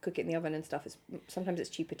it and cook it in the oven and stuff, sometimes it's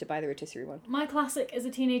cheaper to buy the rotisserie one. My classic as a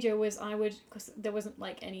teenager was because there wasn't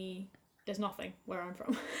there's nothing where I'm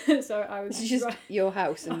from. So I would It's just your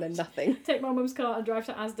house and then nothing. take my mum's car and drive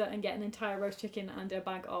to Asda and get an entire roast chicken and a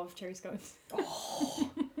bag of cherry scones. Oh,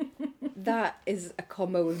 that is a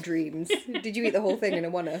combo of dreams. Did you eat the whole thing in a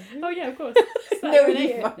one-er? Oh yeah, of course. No, Saturday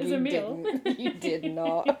you night fucking as a meal. didn't. You did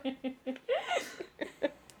not.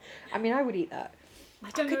 I mean, I would eat that. I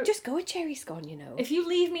I don't could know. just go a cherry scone, you know. If you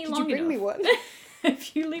leave me Did long you bring enough, me one?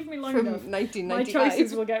 if you leave me long From enough, my 1995?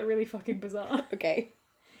 choices will get really fucking bizarre. Okay.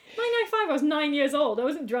 1995, I was 9 years old. I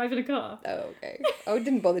wasn't driving a car. Oh, okay. I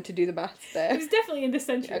didn't bother to do the maths It there. was definitely in this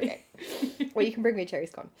century. Okay. Well, you can bring me a cherry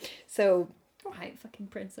scone. So, Right, fucking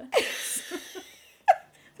princess.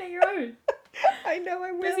 They're your own. I know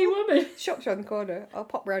I will. Busy woman. Shop's around the corner. I'll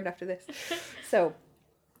pop round after this. So,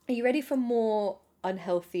 are you ready for more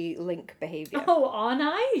unhealthy Link behaviour? Oh, aren't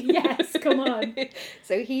I? Yes, come on.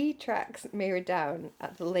 So he tracks Mira down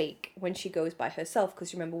at the lake when she goes by herself,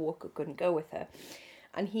 because remember Walker couldn't go with her.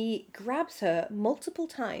 And he grabs her multiple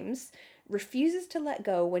times, refuses to let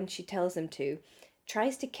go when she tells him to,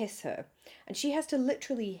 tries to kiss her, and she has to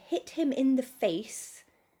literally hit him in the face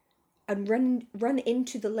and run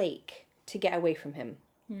into the lake to get away from him.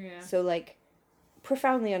 Yeah. So, like,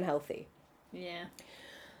 profoundly unhealthy. Yeah.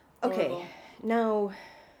 Okay, Horrible. now,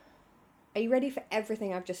 are you ready for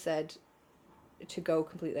everything I've just said to go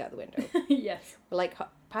completely out the window? Yes. We're like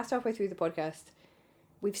past halfway through the podcast.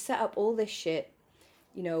 We've set up all this shit.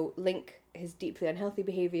 You know, Link, his deeply unhealthy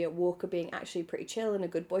behaviour, Walker being actually pretty chill and a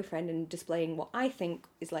good boyfriend and displaying what I think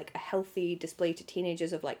is like a healthy display to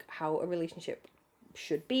teenagers of like how a relationship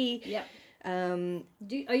should be. Yep. Um,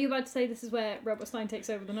 Are you about to say this is where Robert Stein takes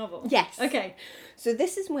over the novel? Yes. Okay. So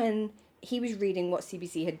this is when he was reading what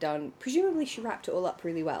CBC had done. Presumably she wrapped it all up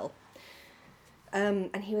really well.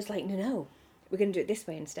 And he was like, no, we're going to do it this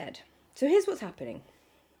way instead. So here's what's happening.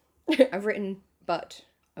 I've written, but,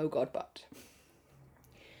 oh God, but.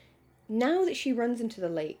 Now that she runs into the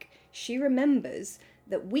lake, she remembers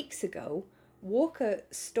that weeks ago, Walker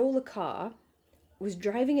stole a car, was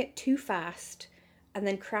driving it too fast, and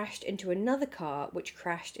then crashed into another car, which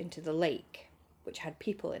crashed into the lake, which had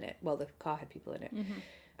people in it. Well, the car had people in it.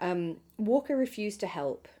 Mm-hmm. Walker refused to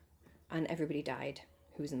help, and everybody died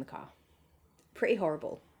who was in the car. Pretty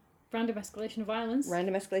horrible. Random escalation of violence.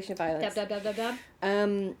 Random escalation of violence. Dab, dab, dab, dab,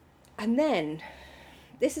 dab. And then,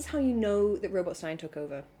 this is how you know that Robot Stein took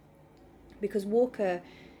over. Because Walker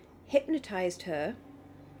hypnotized her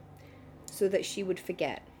so that she would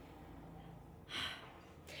forget.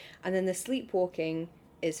 And then the sleepwalking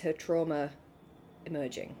is her trauma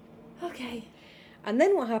emerging. Okay. And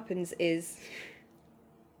then what happens is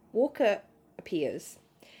Walker appears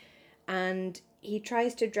and he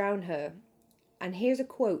tries to drown her. And here's a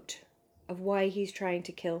quote of why he's trying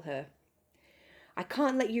to kill her. I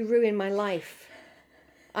can't let you ruin my life.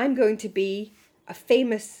 I'm going to be a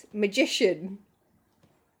famous magician.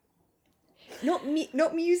 Not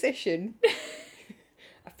musician.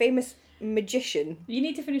 A famous magician. You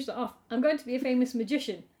need to finish that off. I'm going to be a famous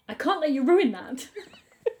magician. I can't let you ruin that.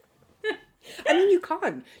 I mean, you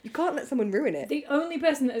can't. You can't let someone ruin it. The only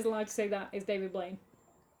person that is allowed to say that is David Blaine.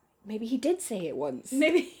 Maybe he did say it once.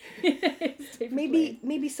 Maybe. It's David Blaine.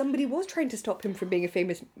 Maybe somebody was trying to stop him from being a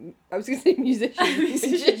famous, I was going to say musician.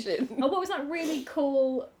 Magician. Oh, what was that really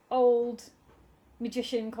cool old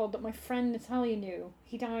magician called that my friend Natalia knew?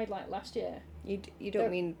 He died like last year. You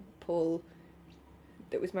don't mean Paul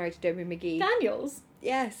that was married to Debbie McGee? Daniels?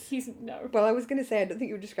 Yes. He's no. Well, I was going to say, I don't think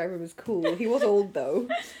you would describe him as cool. He was old, though.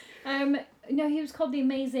 No, he was called the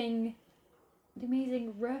Amazing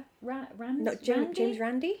Randy? Not James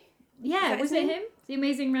Randi? Yeah, that was his it name? him? The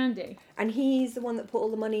Amazing Randy. And he's the one that put all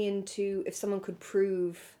the money into if someone could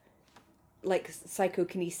prove like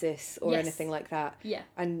psychokinesis or Yes. anything like that. Yeah.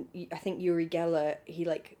 And I think Uri Geller, he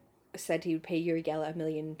like said he would pay Uri Geller $1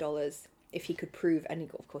 million if he could prove, and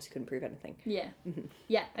of course he couldn't prove anything. Yeah. Mhm.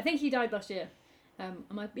 Yeah. I think he died last year.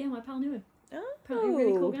 My pal knew him. Oh. Apparently a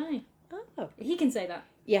really cool guy. Oh. He can say that.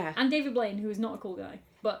 Yeah. And David Blaine, who is not a cool guy,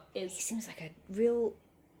 but He is. seems like a real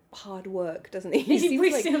hard work, doesn't he? He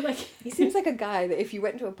He seems like a guy that if you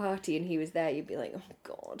went to a party and he was there, you'd be like, oh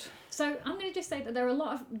God. So I'm going to just say that there are a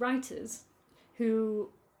lot of writers who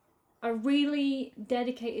are really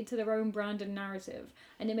dedicated to their own brand and narrative,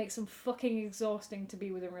 and it makes them fucking exhausting to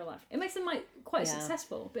be with in real life. It makes them like quite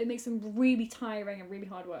successful, but it makes them really tiring and really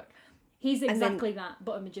hard work. He's exactly that,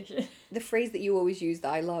 but a magician. The phrase that you always use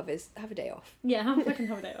that I love is have a day off. Yeah, fucking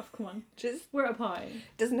have a day off. Come on, Just we're at a party.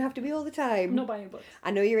 doesn't have to be all the time. I'm not buying a book.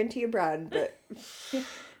 I know you're into your brand, but Don't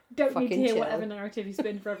need to fucking hear chill. whatever narrative you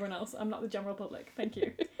spin for everyone else. I'm not the general public. Thank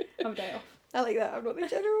you. Have a day off. I like that. I'm not the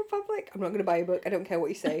general public. I'm not going to buy a book. I don't care what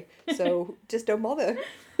you say. So just don't bother.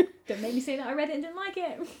 Don't make me say that I read it and didn't like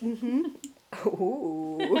it. Mm-hmm.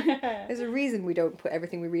 Oh, there's a reason we don't put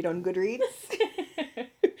everything we read on Goodreads.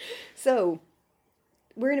 So,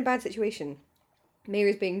 we're in a bad situation.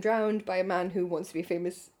 Mary's being drowned by a man who wants to be a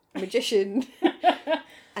famous magician.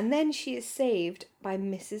 And then she is saved by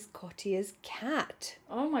Mrs. Cottier's cat.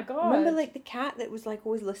 Oh my god. Remember, like, the cat that was, like,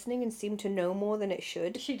 always listening and seemed to know more than it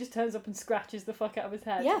should? She just turns up and scratches the fuck out of his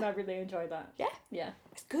head. Yeah. And I really enjoy that. Yeah. Yeah.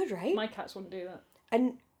 It's good, right? My cats wouldn't do that.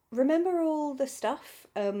 And remember all the stuff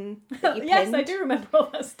that you Yes, pinned? I do remember all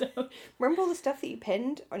that stuff. Remember all the stuff that you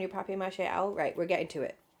pinned on your papier-mâché owl? Right, we're getting to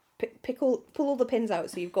it. Pull all the pins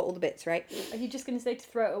out so you've got all the bits, right? Are you just going to say to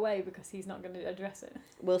throw it away because he's not going to address it?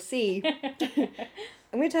 We'll see.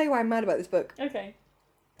 I'm going to tell you why I'm mad about this book. Okay.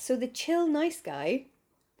 So the chill, nice guy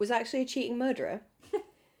was actually a cheating murderer.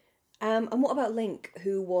 And what about Link,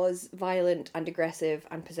 who was violent and aggressive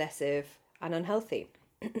and possessive and unhealthy?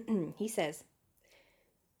 He says,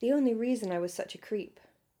 "The only reason I was such a creep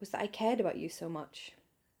was that I cared about you so much."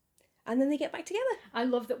 And then they get back together. I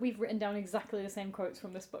love that we've written down exactly the same quotes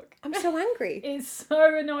from this book. I'm so angry. It's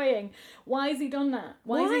so annoying. Why has he done that?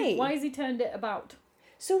 Why has he turned it about?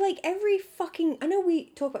 So, like, every fucking... I know we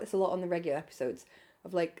talk about this a lot on the regular episodes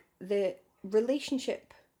of, like, the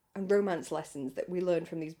relationship and romance lessons that we learn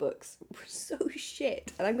from these books were so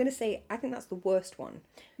shit. And I'm going to say, I think that's the worst one.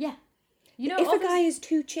 Yeah. You know, If a guy is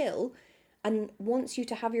too chill and wants you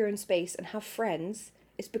to have your own space and have friends,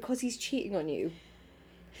 it's because he's cheating on you.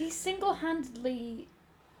 he single-handedly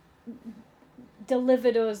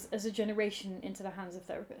delivered us as a generation into the hands of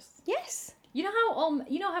therapists. Yes. You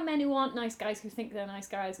know how men who aren't nice guys who think they're nice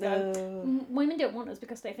guys go, women don't want us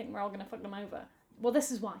because they think we're all going to fuck them over. Well,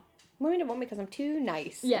 this is why. Women don't want me because I'm too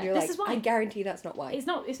nice. Yeah, and you're this like, is why. I guarantee that's not why. It's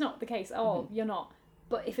not the case at all. You're not.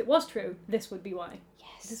 But if it was true, this would be why.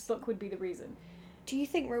 Yes. This book would be the reason. Do you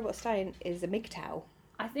think Robot Stein is a MGTOW?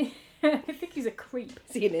 I think he's a creep.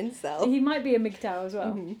 Is he an incel? He might be a MGTOW as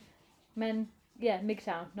well. Mhm. Men, yeah,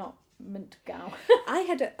 MGTOW, not MGTOW. I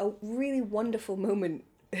had a really wonderful moment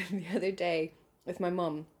the other day with my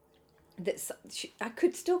mum. I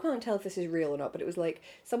can't tell if this is real or not, but it was like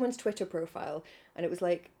someone's Twitter profile, and it was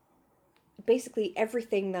like basically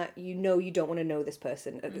everything that you don't want to know this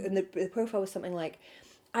person. And the profile was something like,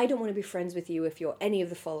 I don't want to be friends with you if you're any of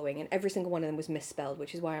the following, and every single one of them was misspelled,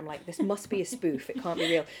 which is why I'm like, this must be a spoof, it can't be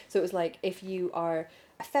real. So it was like, if you are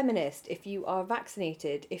a feminist, if you are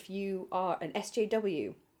vaccinated, if you are an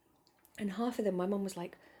SJW, and half of them, my mum was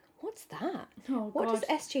like, what's that? Oh, What God.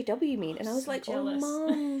 does SJW mean? And I was so like, jealous. oh,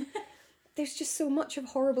 Mum, there's just so much of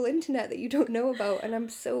horrible internet that you don't know about, and I'm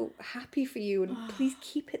so happy for you, and please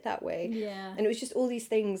keep it that way. Yeah. And it was just all these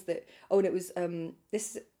things that, and it was,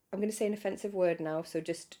 this is, I'm going to say an offensive word now, so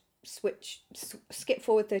just skip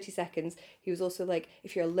forward 30 seconds. He was also like,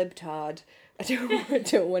 if you're a libtard, I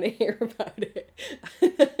don't want to hear about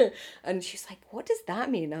it. And she's like, what does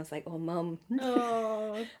that mean? And I was like, oh, Mum,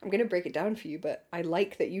 Oh. I'm going to break it down for you, but I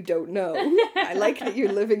like that you don't know. I like that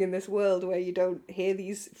you're living in this world where you don't hear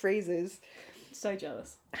these phrases. So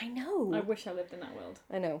jealous. I know. I wish I lived in that world.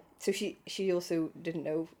 I know. So she also didn't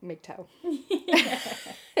know MGTOW.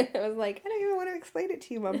 I was like, I don't even want to explain it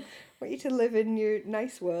to you, Mum. I want you to live in your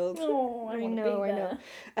nice world. Oh, I know.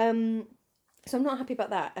 So I'm not happy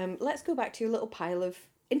about that. Let's go back to your little pile of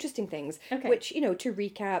interesting things. Okay. Which, to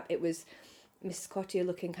recap, it was Mrs. Cottier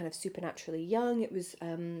looking kind of supernaturally young. It was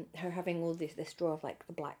her having all this drawer of like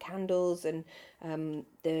the black candles and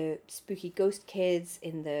the spooky ghost kids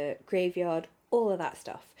in the graveyard, all of that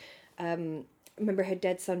stuff. Remember her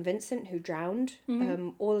dead son Vincent who drowned,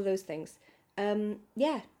 all of those things.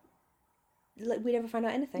 Yeah, we never found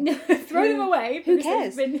out anything. Throw them away. Who because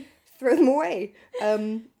cares? they've been throw them away.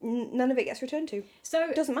 None of it gets returned to. So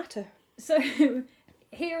It doesn't matter. So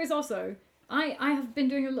here is also, I have been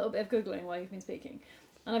doing a little bit of Googling while you've been speaking.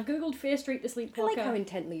 And I've Googled Fear Street the I Sleepwalker. like how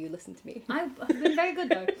intently you listen to me. I've been very good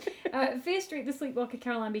though. Fear Street the Sleepwalker,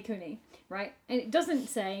 Caroline B. Cooney, right? And it doesn't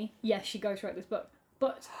say, yes, she ghostwrote this book.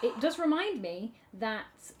 But it does remind me that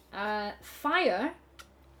Fire,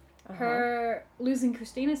 her Losing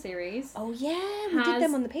Christina series, Oh yeah, we did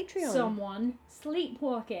them on the Patreon. someone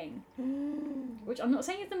sleepwalking. Which I'm not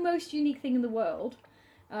saying is the most unique thing in the world.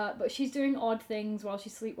 But she's doing odd things while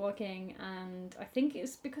she's sleepwalking, and I think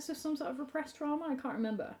it's because of some sort of repressed trauma. I can't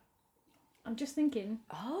remember. I'm just thinking.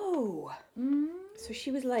 Oh. So she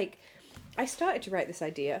was like, I started to write this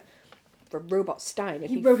idea for Robot Stein, and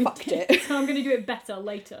he fucked it. So I'm going to do it better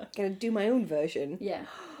later. Gonna do my own version. Yeah.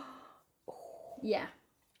 Yeah.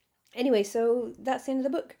 Anyway, so that's the end of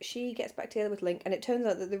the book. She gets back together with Link, and it turns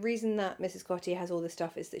out that the reason that Mrs. Cotty has all this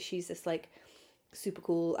stuff is that she's this like super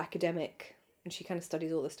cool academic, and she kind of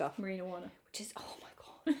studies all this stuff. Marina Warner. Which is, oh my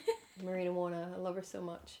god. Marina Warner, I love her so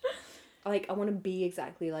much. Like, I want to be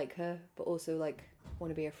exactly like her, but also like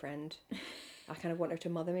want to be her friend. I kind of want her to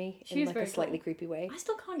mother me in like a slightly creepy way. I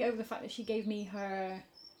still can't get over the fact that she gave me her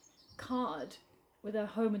card with her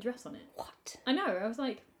home address on it. What? I know. I was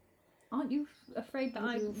like, aren't you afraid that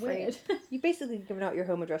I'm weird? You basically given out your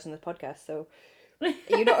home address on this podcast, so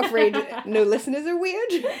you're not afraid no listeners are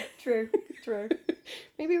weird? True.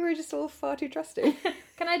 Maybe we're just all far too trusting.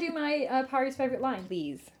 Can I do my Parry's favourite line?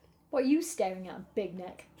 Please. What are you staring at, big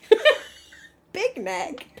neck? Big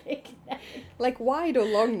neck? Big neck. Like wide or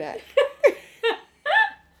long neck?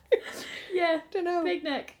 Yeah. Don't know. Big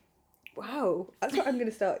neck. Wow. That's what I'm going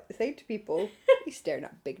to start saying to people. He's staring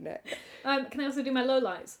at big neck. Can I also do my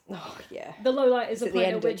lowlights? Oh, yeah. The lowlight is the It's at the point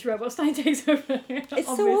at ending. which Robot Stein takes over. It's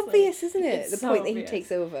so obvious, isn't it? It's The so point that obvious. he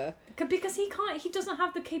takes over. Because he doesn't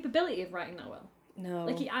have the capability of writing that well. No.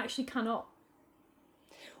 Like, he actually cannot.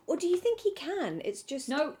 Or do you think he can? It's just...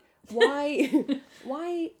 No.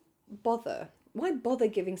 Why bother? Why bother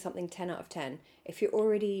giving something 10 out of 10 if you're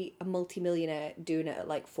already a multi-millionaire doing it at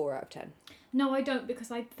like 4 out of 10? No, I don't,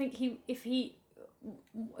 because I think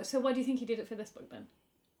so why do you think he did it for this book then?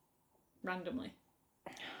 Randomly.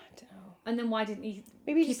 I don't know. And then why didn't he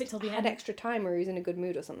Maybe he keep just it till the had end? extra time or he was in a good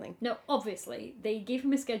mood or something. No, obviously. They gave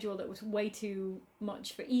him a schedule that was way too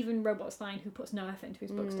much for even Robot Stein, who puts no effort into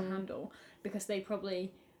his books, to handle, because they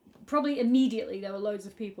probably immediately there were loads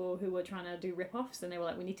of people who were trying to do rip-offs, and they were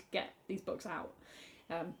like, we need to get these books out.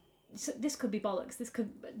 So this could be bollocks.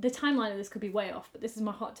 The timeline of this could be way off, but this is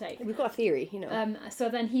my hot take. We've got a theory, you know. So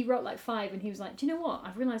then he wrote like 5, and he was like, do you know what?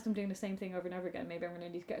 I've realised I'm doing the same thing over and over again. Maybe I'm going to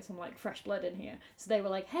need to get some like fresh blood in here. So they were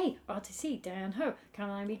like, hey, RTC, Diane Ho,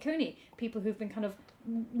 Caroline B. Cooney, people who've been kind of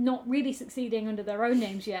not really succeeding under their own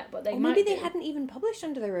names yet, but they or might maybe they do. hadn't even published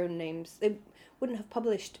under their own names. They wouldn't have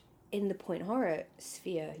published in the point horror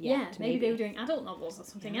sphere yet. Yeah, maybe they were doing adult novels or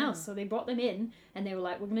something else. So they brought them in, and they were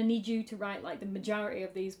like, we're going to need you to write like the majority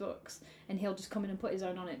of these books, and he'll just come in and put his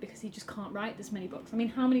own on it, because he just can't write this many books. I mean,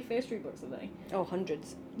 how many Fear Street books are they? Oh,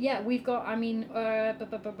 hundreds. Yeah, we've got, I mean,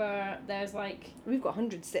 there's like... We've got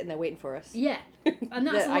hundreds sitting there waiting for us. Yeah, and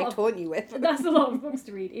that's that I taunt you with. That's a lot of books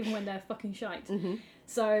to read, even when they're fucking shite. Mm-hmm.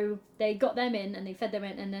 So they got them in, and they fed them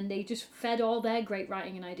in, and then they just fed all their great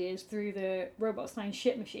writing and ideas through the Robot Stein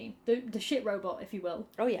shit machine. The shit robot, if you will.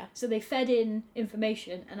 Oh, yeah. So they fed in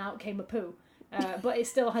information, and out came a poo. But it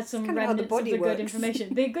still had some kind of how the remnants of body the works. good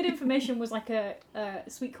information. The good information was like a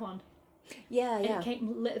sweet corn. Yeah, And yeah. it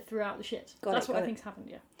came littered throughout the shit. Got That's it, what I got it. think's happened,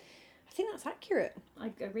 yeah. I think that's accurate.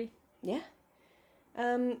 I agree. Yeah.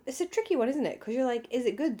 It's a tricky one, isn't it? Because you're like, is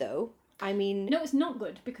it good, though? I mean... No, it's not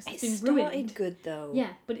good, because it it's been ruined. started good, though.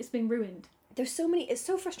 Yeah, but it's been ruined. There's so many... It's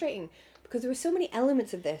so frustrating, because there were so many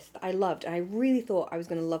elements of this that I loved, and I really thought I was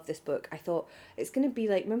going to love this book. I thought it's going to be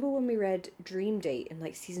like... Remember when we read Dream Date in,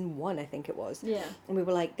 like, season 1, I think it was? Yeah. And we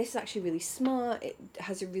were like, this is actually really smart. It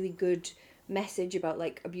has a really good message about,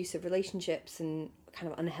 like, abusive relationships and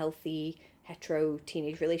kind of unhealthy hetero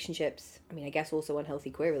teenage relationships. I mean, I guess also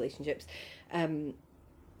unhealthy queer relationships.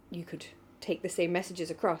 You could take the same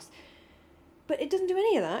messages across. But it doesn't do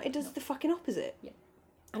any of that. It does the fucking opposite. Yeah.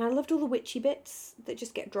 And I loved all the witchy bits that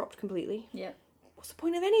just get dropped completely. Yeah. What's the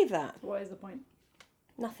point of any of that? What is the point?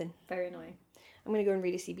 Nothing. Very annoying. I'm going to go and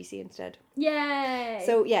read a CBC instead. Yay!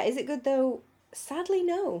 So, yeah, is it good though? Sadly,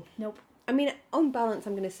 no. Nope. I mean, on balance,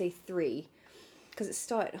 I'm going to say 3. Because it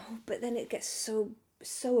started... Oh, but then it gets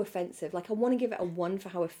so offensive. Like, I want to give it a 1 for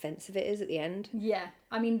how offensive it is at the end. Yeah.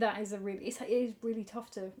 I mean, that is it is really tough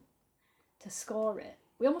to score it.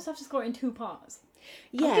 We almost have to score it in 2 parts.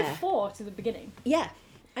 I'll give Yeah. 4 to the beginning. Yeah,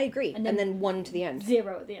 I agree. And And then then 1 to the end.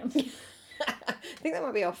 0 at the end. I think that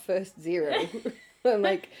might be our first 0.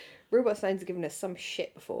 Like, Robot Science have given us some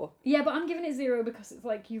shit before. Yeah, but I'm giving it 0 because it's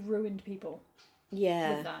like you ruined people.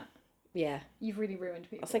 Yeah. With that. Yeah. You've really ruined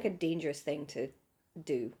people. That's like a dangerous thing to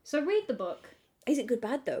do. So read the book. Is it good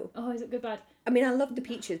bad though? Oh, is it good bad? I mean, I love the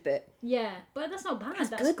peaches bit. Yeah, but that's not bad.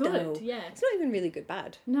 That's good, good. though. Yeah. It's not even really good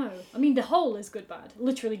bad. No. I mean, the whole is good bad.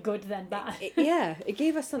 Literally good, then bad. Yeah, it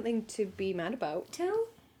gave us something to be mad about. Two?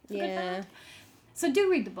 For good, Yeah. bad. So do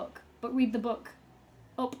read the book, but read the book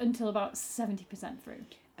up until about 70% through.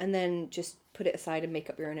 And then just put it aside and make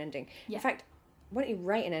up your own ending. Yeah. In fact, why don't you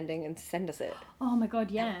write an ending and send us it? Oh my god,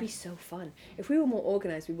 yeah. That would be so fun. If we were more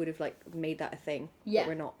organised, we would have like made that a thing. Yeah. But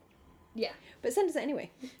we're not. Yeah. But send us it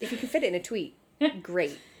anyway. If you can fit it in a tweet,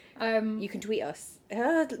 great. You can tweet us.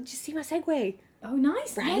 Just see my segue. Oh,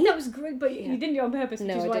 nice. Right? Yeah, that was great, but you didn't do it on purpose, which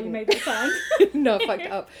No, is I why didn't. you made that sound. No, I fucked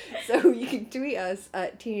it up. So you can tweet us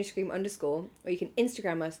at @TeenageScream_, or you can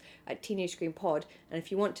Instagram us at @TeenageScreamPod. And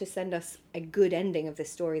if you want to send us a good ending of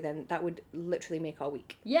this story, then that would literally make our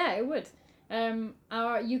week. Yeah, it would.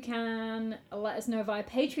 You can let us know via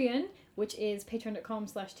Patreon, which is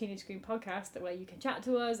patreon.com/TeenageScreamPodcast, where you can chat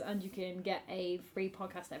to us and you can get a free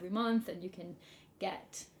podcast every month and you can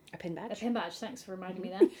get A pin badge. a pin badge. Thanks for reminding me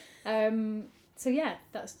there. So yeah,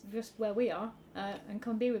 that's just where we are. And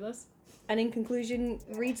come be with us. And in conclusion,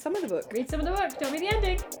 read some of the book. Read some of the book. Don't read the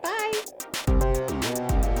ending. Bye.